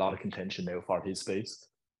going to be a lot of contention now for his space.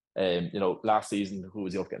 Last season, who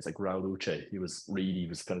was he up against? Like Raul Uche, he was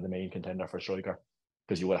kind of the main contender for striker,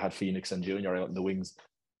 because you would have had Phoenix and Junior out in the wings.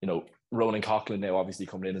 Ronan Coughlin now obviously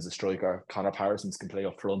coming in as a striker. Connor Parsons can play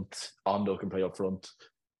up front. Ondo can play up front.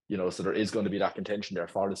 So there is going to be that contention there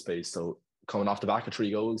for the space. So coming off the back of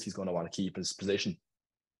 3 goals, he's going to want to keep his position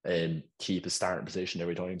and keep his starting position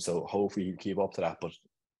every time. So hopefully he'll keep up to that. But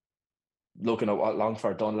looking at what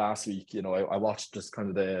Longford done last week, I watched just kind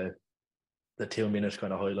of the 2-minute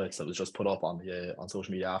kind of highlights that was just put up on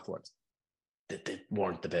social media afterwards. They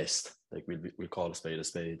weren't the best. Like we'll call a spade a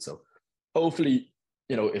spade. So hopefully,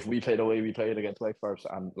 if we played the way we played against Wexford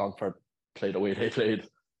and Longford played the way they played,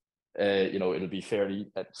 it'll be a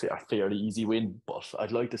fairly easy win. But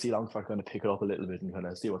I'd like to see Longford kind of pick it up a little bit and kind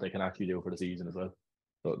of see what they can actually do for the season as well.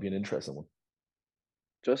 So it'll be an interesting one.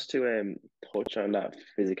 Just to touch on that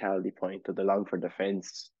physicality point of the Longford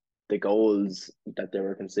defence, the goals that they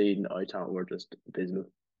were conceding, I thought were just abysmal.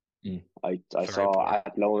 I saw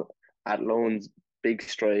Athlon's big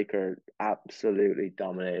striker absolutely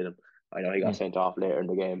dominated him. I know he got sent off later in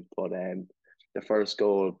the game, but the first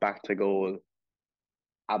goal, back to goal,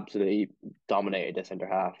 absolutely dominated the centre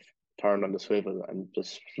half, turned on the swivel and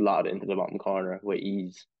just slotted into the bottom corner with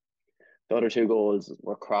ease. The other 2 goals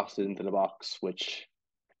were crossed into the box, which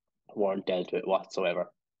weren't dealt with whatsoever.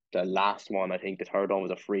 The last one, I think the third one,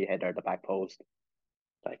 was a free header at the back post.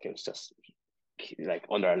 Like, it was just like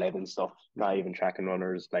under 11 stuff, not even tracking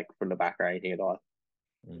runners like from the back or anything at all.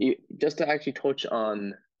 Just to actually touch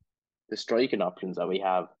on the striking options that we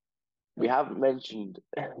haven't mentioned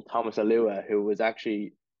Thomas Alua, who was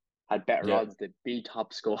actually had better odds to be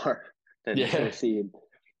top scorer than Wasim.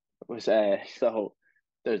 So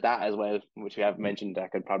there's that as well, which we haven't mentioned,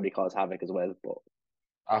 that could probably cause havoc as well. But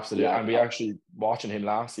absolutely, and we actually watching him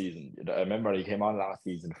last season. I remember he came on last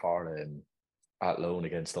season for at loan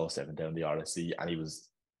against us down the RSC, and he was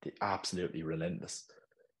absolutely relentless.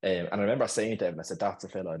 And I remember saying to him, I said, "That's a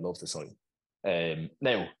fella I'd love to sign."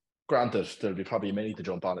 Now, granted, there'll be probably many to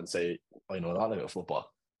jump on and say, "I know nothing about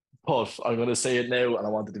football," but I'm going to say it now, and I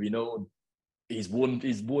want it to be known. He's one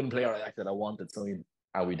player that I wanted signed,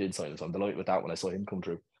 and we did sign him. So I'm delighted with that when I saw him come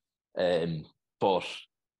through. But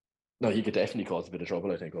no, he could definitely cause a bit of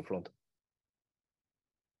trouble, I think, up front.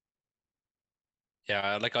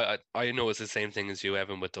 Yeah, like I know it's the same thing as you,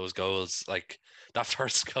 Evan, with those goals. Like that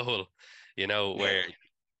first goal, where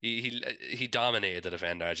he dominated the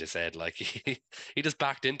defender, as you said. Like he just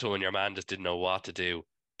backed into him and your man just didn't know what to do.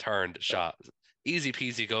 Turned, shot. Easy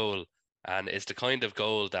peasy goal. And it's the kind of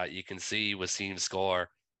goal that you can see Wasim score.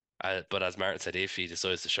 But as Martin said, if he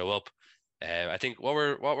decides to show up, I think what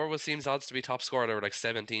were Wasim's odds to be top scorer? They were like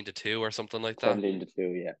 17-2 or something like that.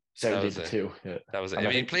 17-2, yeah. 17-2, yeah. That was it.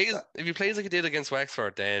 If he plays like he did against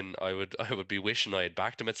Wexford, then I would be wishing I had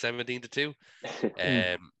backed him at 17-2.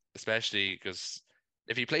 Especially because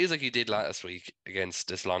if he plays like he did last week against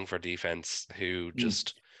this Longford defense, who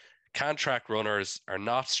just can't track runners, are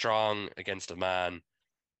not strong against a man,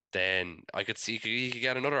 then I could see he could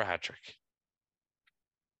get another hat trick.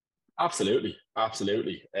 Absolutely.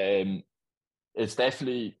 It's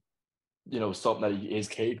definitely, something that he is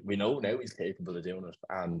capable. We know now he's capable of doing it.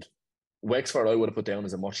 And Wexford, I would have put down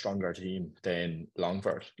as a much stronger team than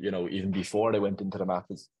Longford, even before they went into the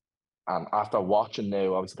matches. And after watching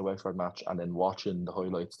now, obviously, the Wexford match, and then watching the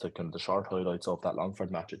highlights, the short highlights of that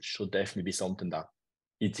Longford match, it should definitely be something that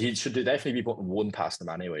he should definitely be putting one past them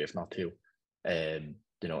anyway, if not 2. And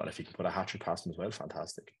if he can put a hat-trick past them as well,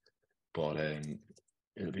 fantastic. But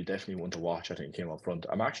it'll be definitely one to watch. I think he came up front.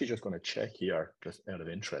 I'm actually just going to check here, just out of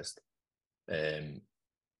interest, the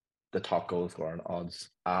top goal scoring odds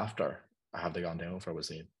after have they gone down for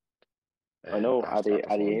Wasim. I know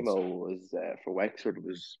Adiemo was for Wexford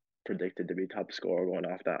was predicted to be top scorer going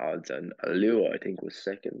off that odds, and Alua I think was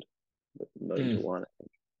second, with 9-1.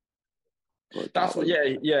 But that's what,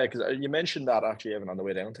 because you mentioned that actually, Evan, on the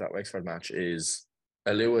way down to that Wexford match, is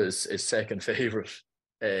Alua is second favourite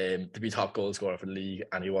to be top goal scorer for the league,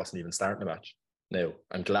 and he wasn't even starting the match. Now,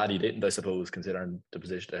 I'm glad he didn't, I suppose, considering the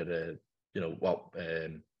position,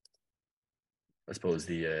 I suppose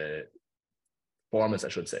the performance, I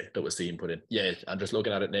should say, that Wasim put in. Yeah, I'm just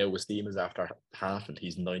looking at it now. Wasim is after half, and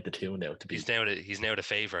he's 9-2 now to be. He's now the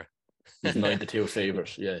favourite. He's 9-2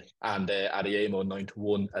 favourite, yeah. And Adeyemo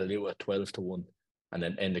 9-1, Alua 12-1, and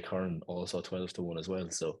then Enda Curran also 12-1 as well.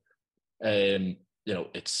 So,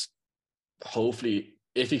 it's hopefully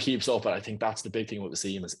if he keeps up, and I think that's the big thing with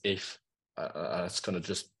Wasim is if. It's kind of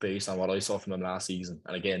just based on what I saw from him last season,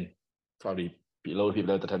 and again, probably be a lot of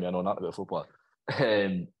people out there tell me I know nothing about football,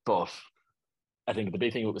 but I think the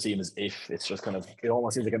big thing with Wasim is if it's just kind of, it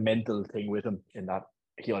almost seems like a mental thing with him in that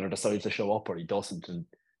he either decides to show up or he doesn't, and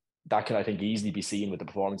that can, I think, easily be seen with the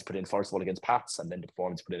performance put in first of all against Pats and then the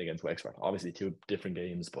performance put in against Wexford. Obviously, two different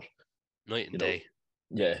games, but night and day.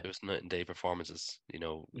 Yeah, it was night and day performances.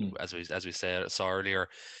 As we saw earlier,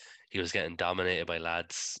 he was getting dominated by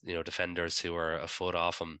lads, defenders who were a foot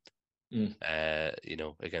off him.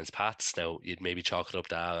 Against Pats. Now you'd maybe chalk it up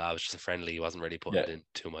to I was just a friendly. He wasn't really putting in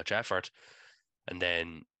too much effort, and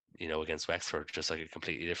then against Wexford, just like a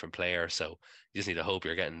completely different player. So you just need to hope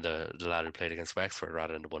you're getting the lad who played against Wexford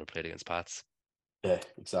rather than the one who played against Pats. Yeah,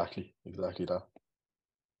 exactly that.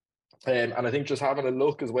 And I think just having a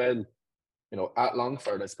look as well, at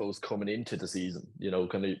Longford, I suppose coming into the season,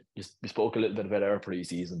 we spoke a little bit about our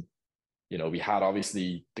pre-season. We had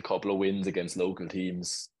obviously the couple of wins against local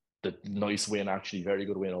teams. The nice win, actually, very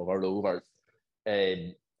good win over Rovers.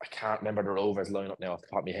 I can't remember the Rovers lineup now off the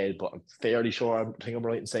top of my head, but I'm fairly sure, I think I'm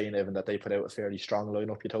right in saying, Evan, that they put out a fairly strong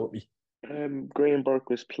lineup, you told me. Graham Burke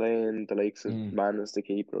was playing, the likes of Manus, the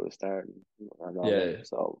keeper, was starting.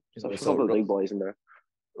 So a couple of big boys in there.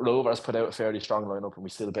 Rovers put out a fairly strong lineup, and we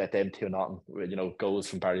still bet them 2-0 with, goals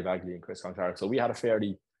from Barry Bagley and Chris Clark. So we had a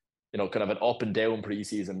fairly, kind of an up and down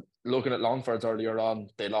pre-season. Looking at Longford's earlier on,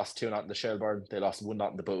 they lost 2-0 to Shelburne, they lost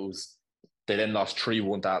 1-0 to Bows. They then lost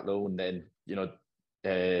 3-1 to Athlone, and then,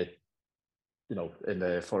 in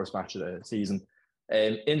the first match of the season.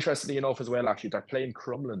 Interestingly enough as well, actually, they're playing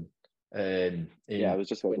Crumlin in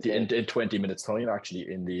 20 minutes time,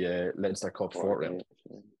 actually, in the Leinster Cup fourth round.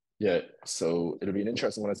 Yeah, so it'll be an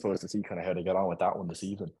interesting one, I suppose, to see kind of how they get on with that one this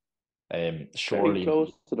evening. Surely very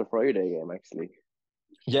close to the Friday game, actually.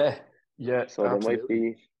 Yeah. So there might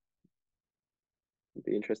be. It'd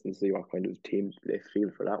be interesting to see what kind of team they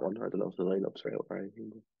feel for that one. I don't know if the lineups are out or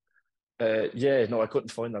anything. I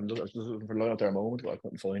couldn't find them. I was just looking for a lineup there a moment, but I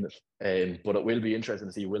couldn't find it. But it will be interesting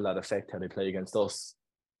to see, will that affect how they play against us?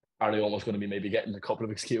 Are they almost going to be maybe getting a couple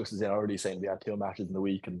of excuses in already, saying we had 2 matches in the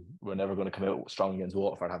week and we're never going to come out strong against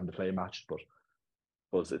Waterford having to play a match? But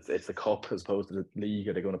it's the cup as opposed to the league.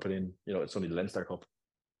 Are they going to put in, it's only the Leinster Cup.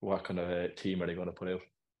 What kind of team are they going to put out?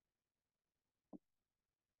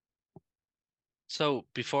 So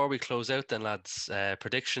before we close out then, lads,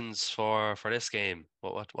 predictions for this game.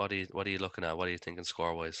 What are you looking at? What are you thinking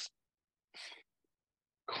score wise?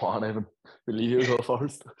 Go on, Evan. Will you go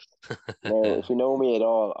first? Now, if you know me at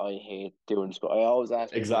all, I hate doing score. I always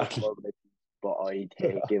ask exactly, but I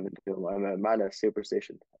hate giving to them. I'm a man of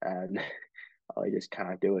superstition, and I just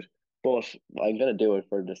can't do it. But I'm gonna do it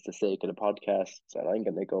for just the sake of the podcast, and I'm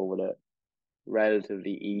gonna go with a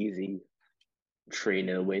relatively easy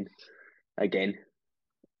 3-0 win. Again,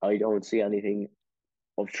 I don't see anything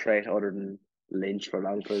of threat other than Lynch for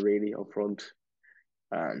Longford really up front,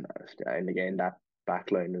 and again that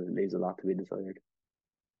backline leaves a lot to be desired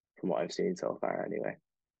from what I've seen so far. Anyway.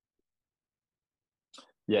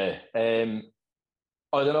 Yeah,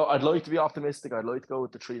 I don't know. I'd like to be optimistic. I'd like to go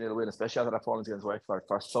with the 3-0 win, especially after that performance against Wexford.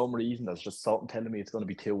 For some reason, there's just something telling me it's going to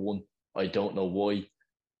be 2-1. I don't know why.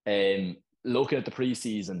 Looking at the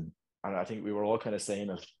pre-season, and I think we were all kind of saying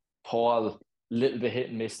it, Paul, little bit hit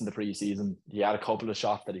and miss in the pre-season. He had a couple of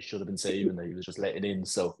shots that he should have been saving that he was just letting in.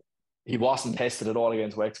 So he wasn't tested at all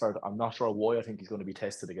against Wexford. I'm not sure why. I think he's going to be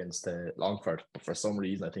tested against Longford, but for some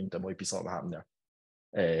reason, I think there might be something happening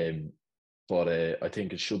there. But I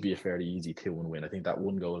think it should be a fairly easy 2-1 win. I think that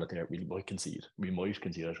one goal that we might concede,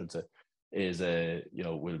 I should say, is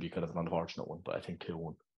will be kind of an unfortunate one. But I think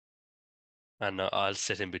 2-1. And I'll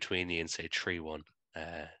sit in between you and say 3-1.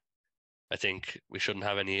 I think we shouldn't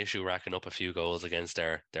have any issue racking up a few goals against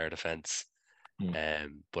their defence.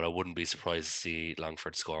 But I wouldn't be surprised to see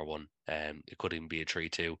Longford score one. It could even be a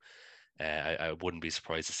 3-2. I wouldn't be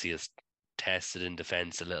surprised to see us tested in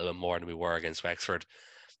defence a little bit more than we were against Wexford.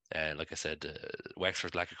 Like I said,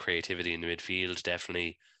 Wexford's lack of creativity in the midfield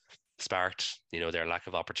definitely sparked, their lack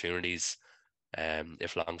of opportunities.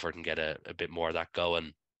 If Longford can get a bit more of that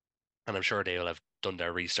going, and I'm sure they will have done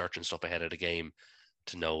their research and stuff ahead of the game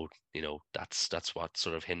to know, that's what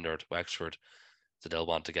sort of hindered Wexford. So they'll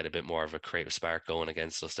want to get a bit more of a creative spark going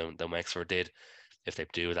against us than Wexford did. If they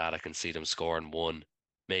do that, I can see them scoring one,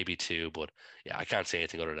 maybe two, but yeah, I can't say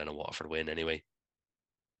anything other than a Waterford win anyway.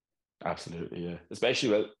 Absolutely, yeah.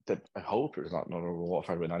 Especially I hope there's not another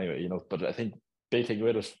Waterford win anyway, But I think big thing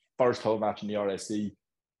with it, first home match in the RSC,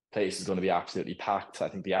 place is going to be absolutely packed. I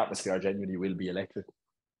think the atmosphere genuinely will be electric.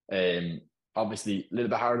 Obviously, a little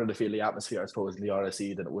bit harder to feel the atmosphere, I suppose, in the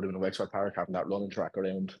RSC than it would have been in Wexford Park having that running track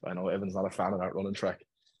around. I know Evan's not a fan of that running track.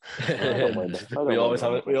 I don't mind that. We always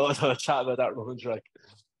have a chat about that running track.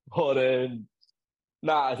 But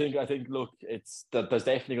I think look, there's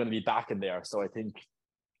definitely going to be back in there. So I think,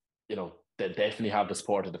 they definitely have the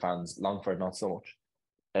support of the fans. Longford not so much.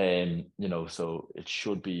 So it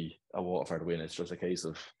should be a Waterford win. It's just a case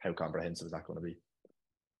of how comprehensive is that going to be.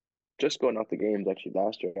 Just going off the games actually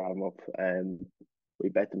last year, I'm up. We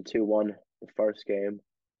bet them 2-1 the first game.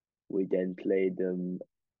 We then played them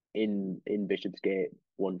in Bishopsgate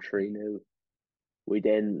 1-3 We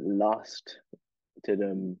then lost to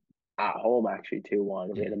them at home actually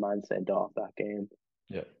 2-1. We had a man sent off that game.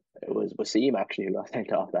 Yeah. It was Wasim actually who got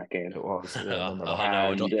sent off that game. It was. Yeah, I remember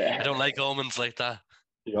that. No, I don't like omens like that.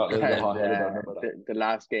 You got a little bit hot-headed, I remember that. The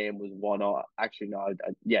last game was 1-1. Actually, no,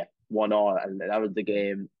 1-1, and that was the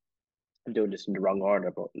game. I'm doing this in the wrong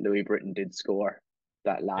order, but Louis Britton did score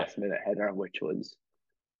that last minute header, which was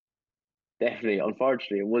definitely,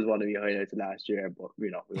 unfortunately, it was one of the highlights of last year. But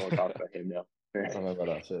we won't talk about him now. I remember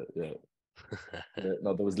that shit. Yeah.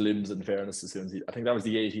 No, there was limbs in fairness as soon as I think that was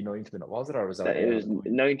the 89th minute, was it? Or was that it was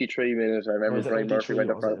 93 minutes. I remember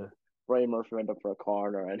Brian Murphy went up for a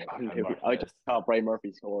corner, and I just thought Brian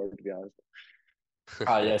Murphy scored, to be honest.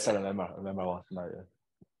 Yes, I remember watching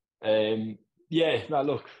that. Yeah.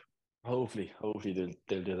 Look, hopefully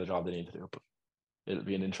they'll do the job they need to do. But it'll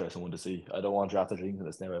be an interesting one to see. I don't want drafted jinx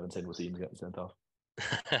this now. Evan said Wasim's getting sent off.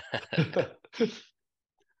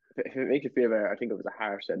 If it makes you feel better, I think it was a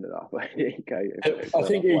harsh sending off. I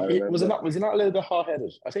think was he not a little bit hot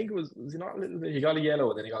headed? I think was he not a little bit. He got a yellow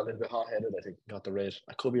and then he got a little bit hot headed. I think he got the red.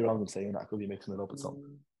 I could be wrong in saying that. I could be mixing it up with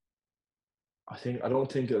something. I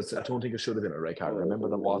don't think it should have been a red card. I remember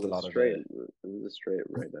there was a lot of it was a straight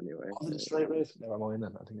red anyway. Was it a straight red? Never mind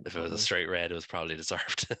then. I think if it was a straight red, it was probably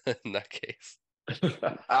deserved in that case.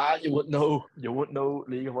 You wouldn't know. You wouldn't know.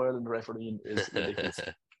 League of Ireland refereeing is ridiculous.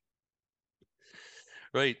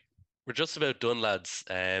 Right. We're just about done, lads.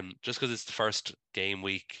 Just because it's the first game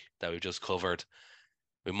week that we've just covered,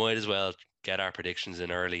 we might as well get our predictions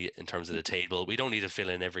in early in terms of the table. We don't need to fill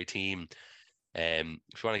in every team. If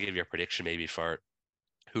you want to give your prediction maybe for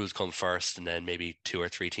who's come first and then maybe 2 or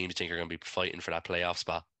 3 teams you think are going to be fighting for that playoff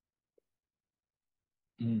spot.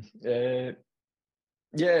 Yeah,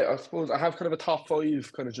 I suppose I have kind of a top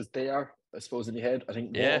 5 kind of just there, I suppose, in your head. I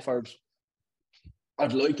think Waterford,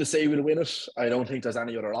 I'd like to say we'll win it. I don't think there's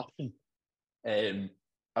any other option. I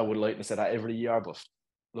would like to say that every year, but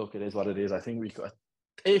look, it is what it is. I think we could,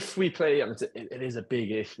 if we play, and it is a big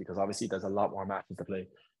if because obviously there's a lot more matches to play.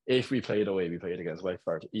 If we play the way we played against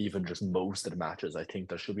Wexford, even just most of the matches, I think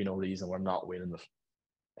there should be no reason we're not winning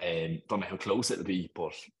it. Don't know how close it'll be,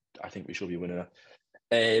 but I think we should be winning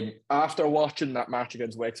it. After watching that match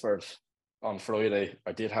against Wexford on Friday,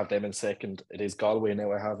 I did have them in second. It is Galway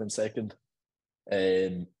now I have in second.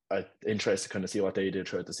 I'm interested to kind of see what they did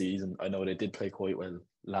throughout the season. I know they did play quite well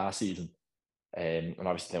last season. And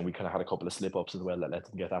obviously then we kind of had a couple of slip-ups as well that let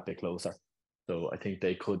them get that bit closer. So I think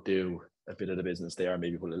they could do a bit of the business there,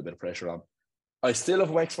 maybe put a little bit of pressure on. I still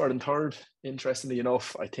have Wexford in third, interestingly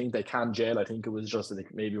enough. I think they can gel. I think it was just that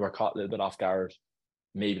maybe we're caught a little bit off guard.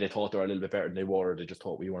 Maybe they thought they were a little bit better than they were. They just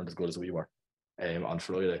thought we weren't as good as we were on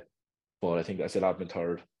Friday. But I think I still have them in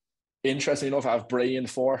third. Interestingly enough, I have Bray in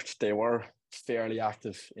fourth. They were fairly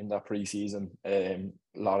active in that pre-season. A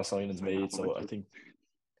lot of signings made. So I think...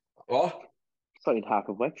 What? Signed half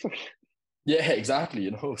of Wexford. Yeah,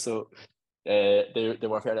 exactly. So... they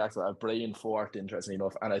were fairly active. I have Bray in fourth, interestingly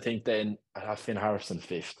enough, and I think then I have Finn Harrison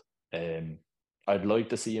fifth. I'd like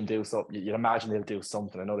to see him do something. You'd imagine he'll do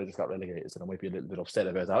something. I know they just got relegated, so I might be a little bit upset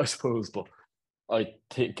about that, I suppose. But I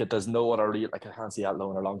think that there's no other real. I can't see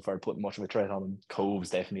Athlone or Longford putting much of a threat on him. Cove's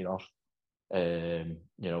definitely not.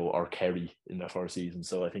 Or Kerry in their first season.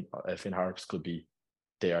 So I think Finn Harps could be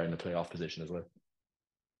there in the playoff position as well.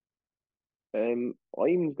 I'm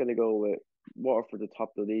going to go with Waterford at the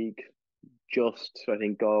top of the league. I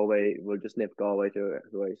think Galway will just nip Galway to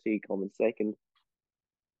who I see coming second.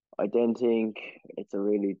 I then think it's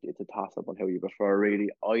a toss up on how you prefer. Really,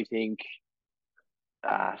 I think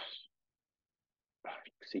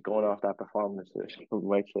going off that performance from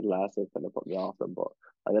Wexford last year kind of put me off them, but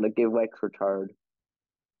I'm gonna give Wexford third.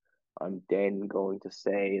 I'm then going to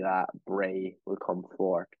say that Bray will come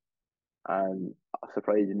fourth. And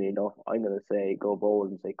surprisingly enough, I'm going to say go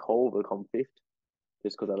bold and say Cove will come fifth,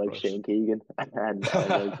 just because I like Right. Shane Keegan and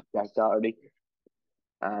I like Jack Doherty.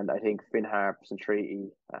 And I think Finn Harps and Treaty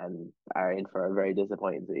and are in for a very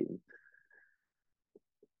disappointing season.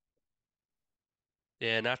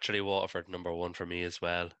 Yeah, naturally Waterford number one for me as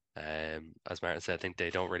well. As Martin said, I think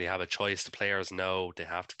they don't really have a choice. The players know they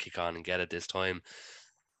have to kick on and get it this time.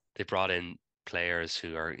 They brought in players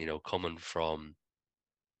who are, coming from,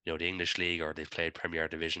 the English league, or they've played Premier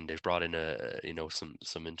Division. They've brought in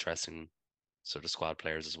some interesting sort of squad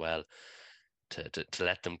players as well to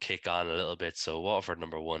let them kick on a little bit. So Waterford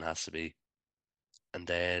number one has to be. And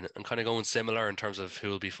then I'm kind of going similar in terms of who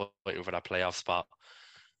will be fighting for that playoff spot.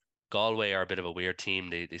 Galway are a bit of a weird team.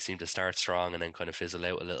 They seem to start strong and then kind of fizzle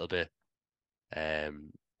out a little bit.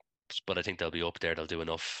 Um, but I think they'll be up there. They'll do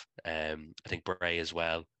enough. I think Bray as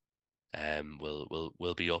well.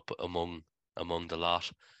 Will be up among the lot.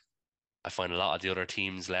 I find a lot of the other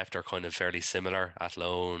teams left are kind of fairly similar.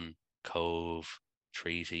 Athlone, Cove,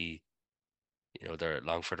 Treaty, they're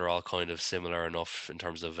Longford are all kind of similar enough in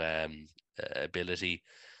terms of ability.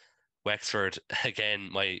 Wexford again,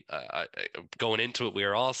 going into it, we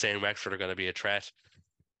were all saying Wexford are going to be a threat.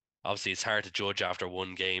 Obviously, it's hard to judge after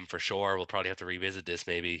one game for sure. We'll probably have to revisit this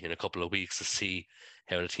maybe in a couple of weeks to see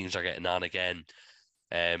how the teams are getting on again.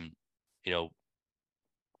 Um, you know,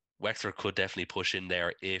 Wexford could definitely push in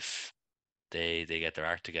there if they get their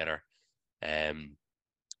act together.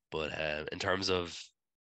 But in terms of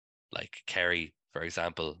like Kerry, for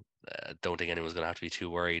example, don't think anyone's going to have to be too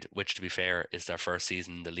worried, which, to be fair, is their first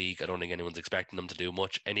season in the league. I don't think anyone's expecting them to do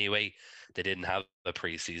much anyway. They didn't have a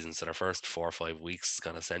preseason, so their first 4 or 5 weeks is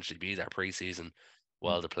going to essentially be their preseason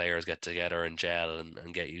while the players get together and gel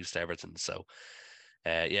and get used to everything. So,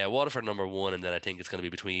 yeah, Waterford number one, and then I think it's going to be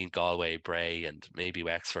between Galway, Bray, and maybe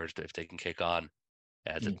Wexford if they can kick on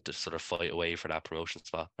to sort of fight away for that promotion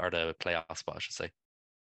spot, or the playoff spot, I should say.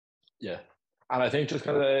 Yeah. And I think just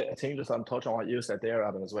on touch on what you said there,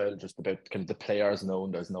 Adam, as well, just about kind of the players knowing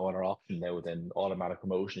there's no other option now than automatic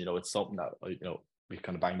promotion. It's something that we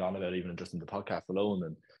kind of banged on about even just in the podcast alone,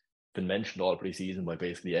 and been mentioned all pre-season by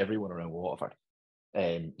basically everyone around Waterford.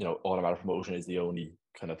 Automatic promotion is the only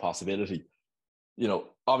kind of possibility.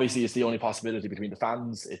 Obviously it's the only possibility between the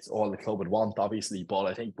fans. It's all the club would want, obviously. But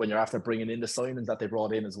I think when you're after bringing in the signings that they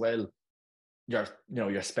brought in as well,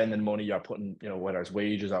 you're spending money, you're putting, whether it's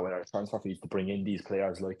wages or whether it's transfer fees to bring in these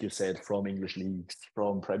players, like you said, from English leagues,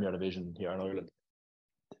 from Premier Division here in Ireland.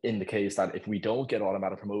 In the case that if we don't get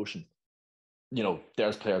automatic promotion,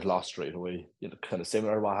 there's players lost straight away. Kind of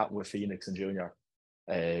similar to what happened with Phoenix and Junior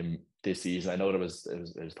this season. I know there was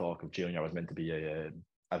talk of Junior was meant to be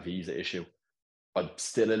a visa issue. I'm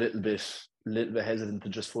still a little bit hesitant to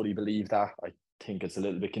just fully believe that. I think it's a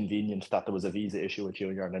little bit convenient that there was a visa issue with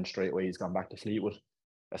Junior and then straight away he's gone back to Fleetwood,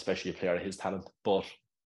 especially a player of his talent. But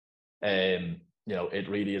it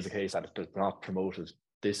really is a case that if they're not promoted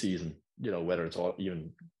this season, whether it's all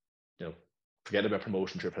even, forget about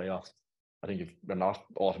promotion through playoffs. I think if they're not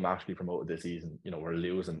automatically promoted this season, we're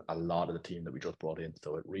losing a lot of the team that we just brought in.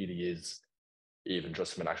 So it really is, even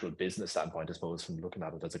just from an actual business standpoint, I suppose, from looking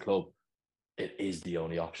at it as a club, it is the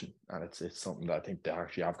only option, and it's something that I think they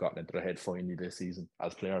actually have gotten into their head finally this season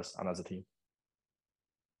as players and as a team.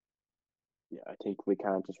 Yeah, I think we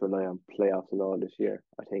can't just rely on playoffs alone this year.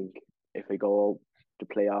 I think if we go the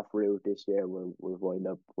playoff route this year, we'll wind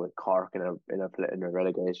up with Cork in a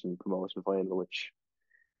relegation promotion final, which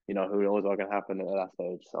who knows what can happen at that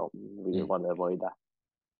stage. So we want to avoid that.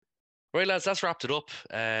 Right, lads, that's wrapped it up.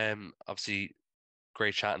 Obviously,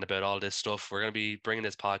 great chatting about all this stuff. We're going to be bringing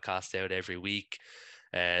this podcast out every week,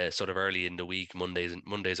 sort of early in the week.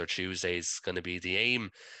 Mondays or Tuesdays going to be the aim.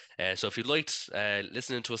 So if you'd liked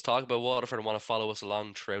listening to us talk about Waterford and want to follow us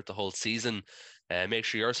along throughout the whole season, make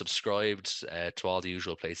sure you're subscribed to all the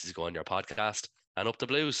usual places you go on your podcast. And up the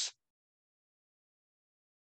Blues.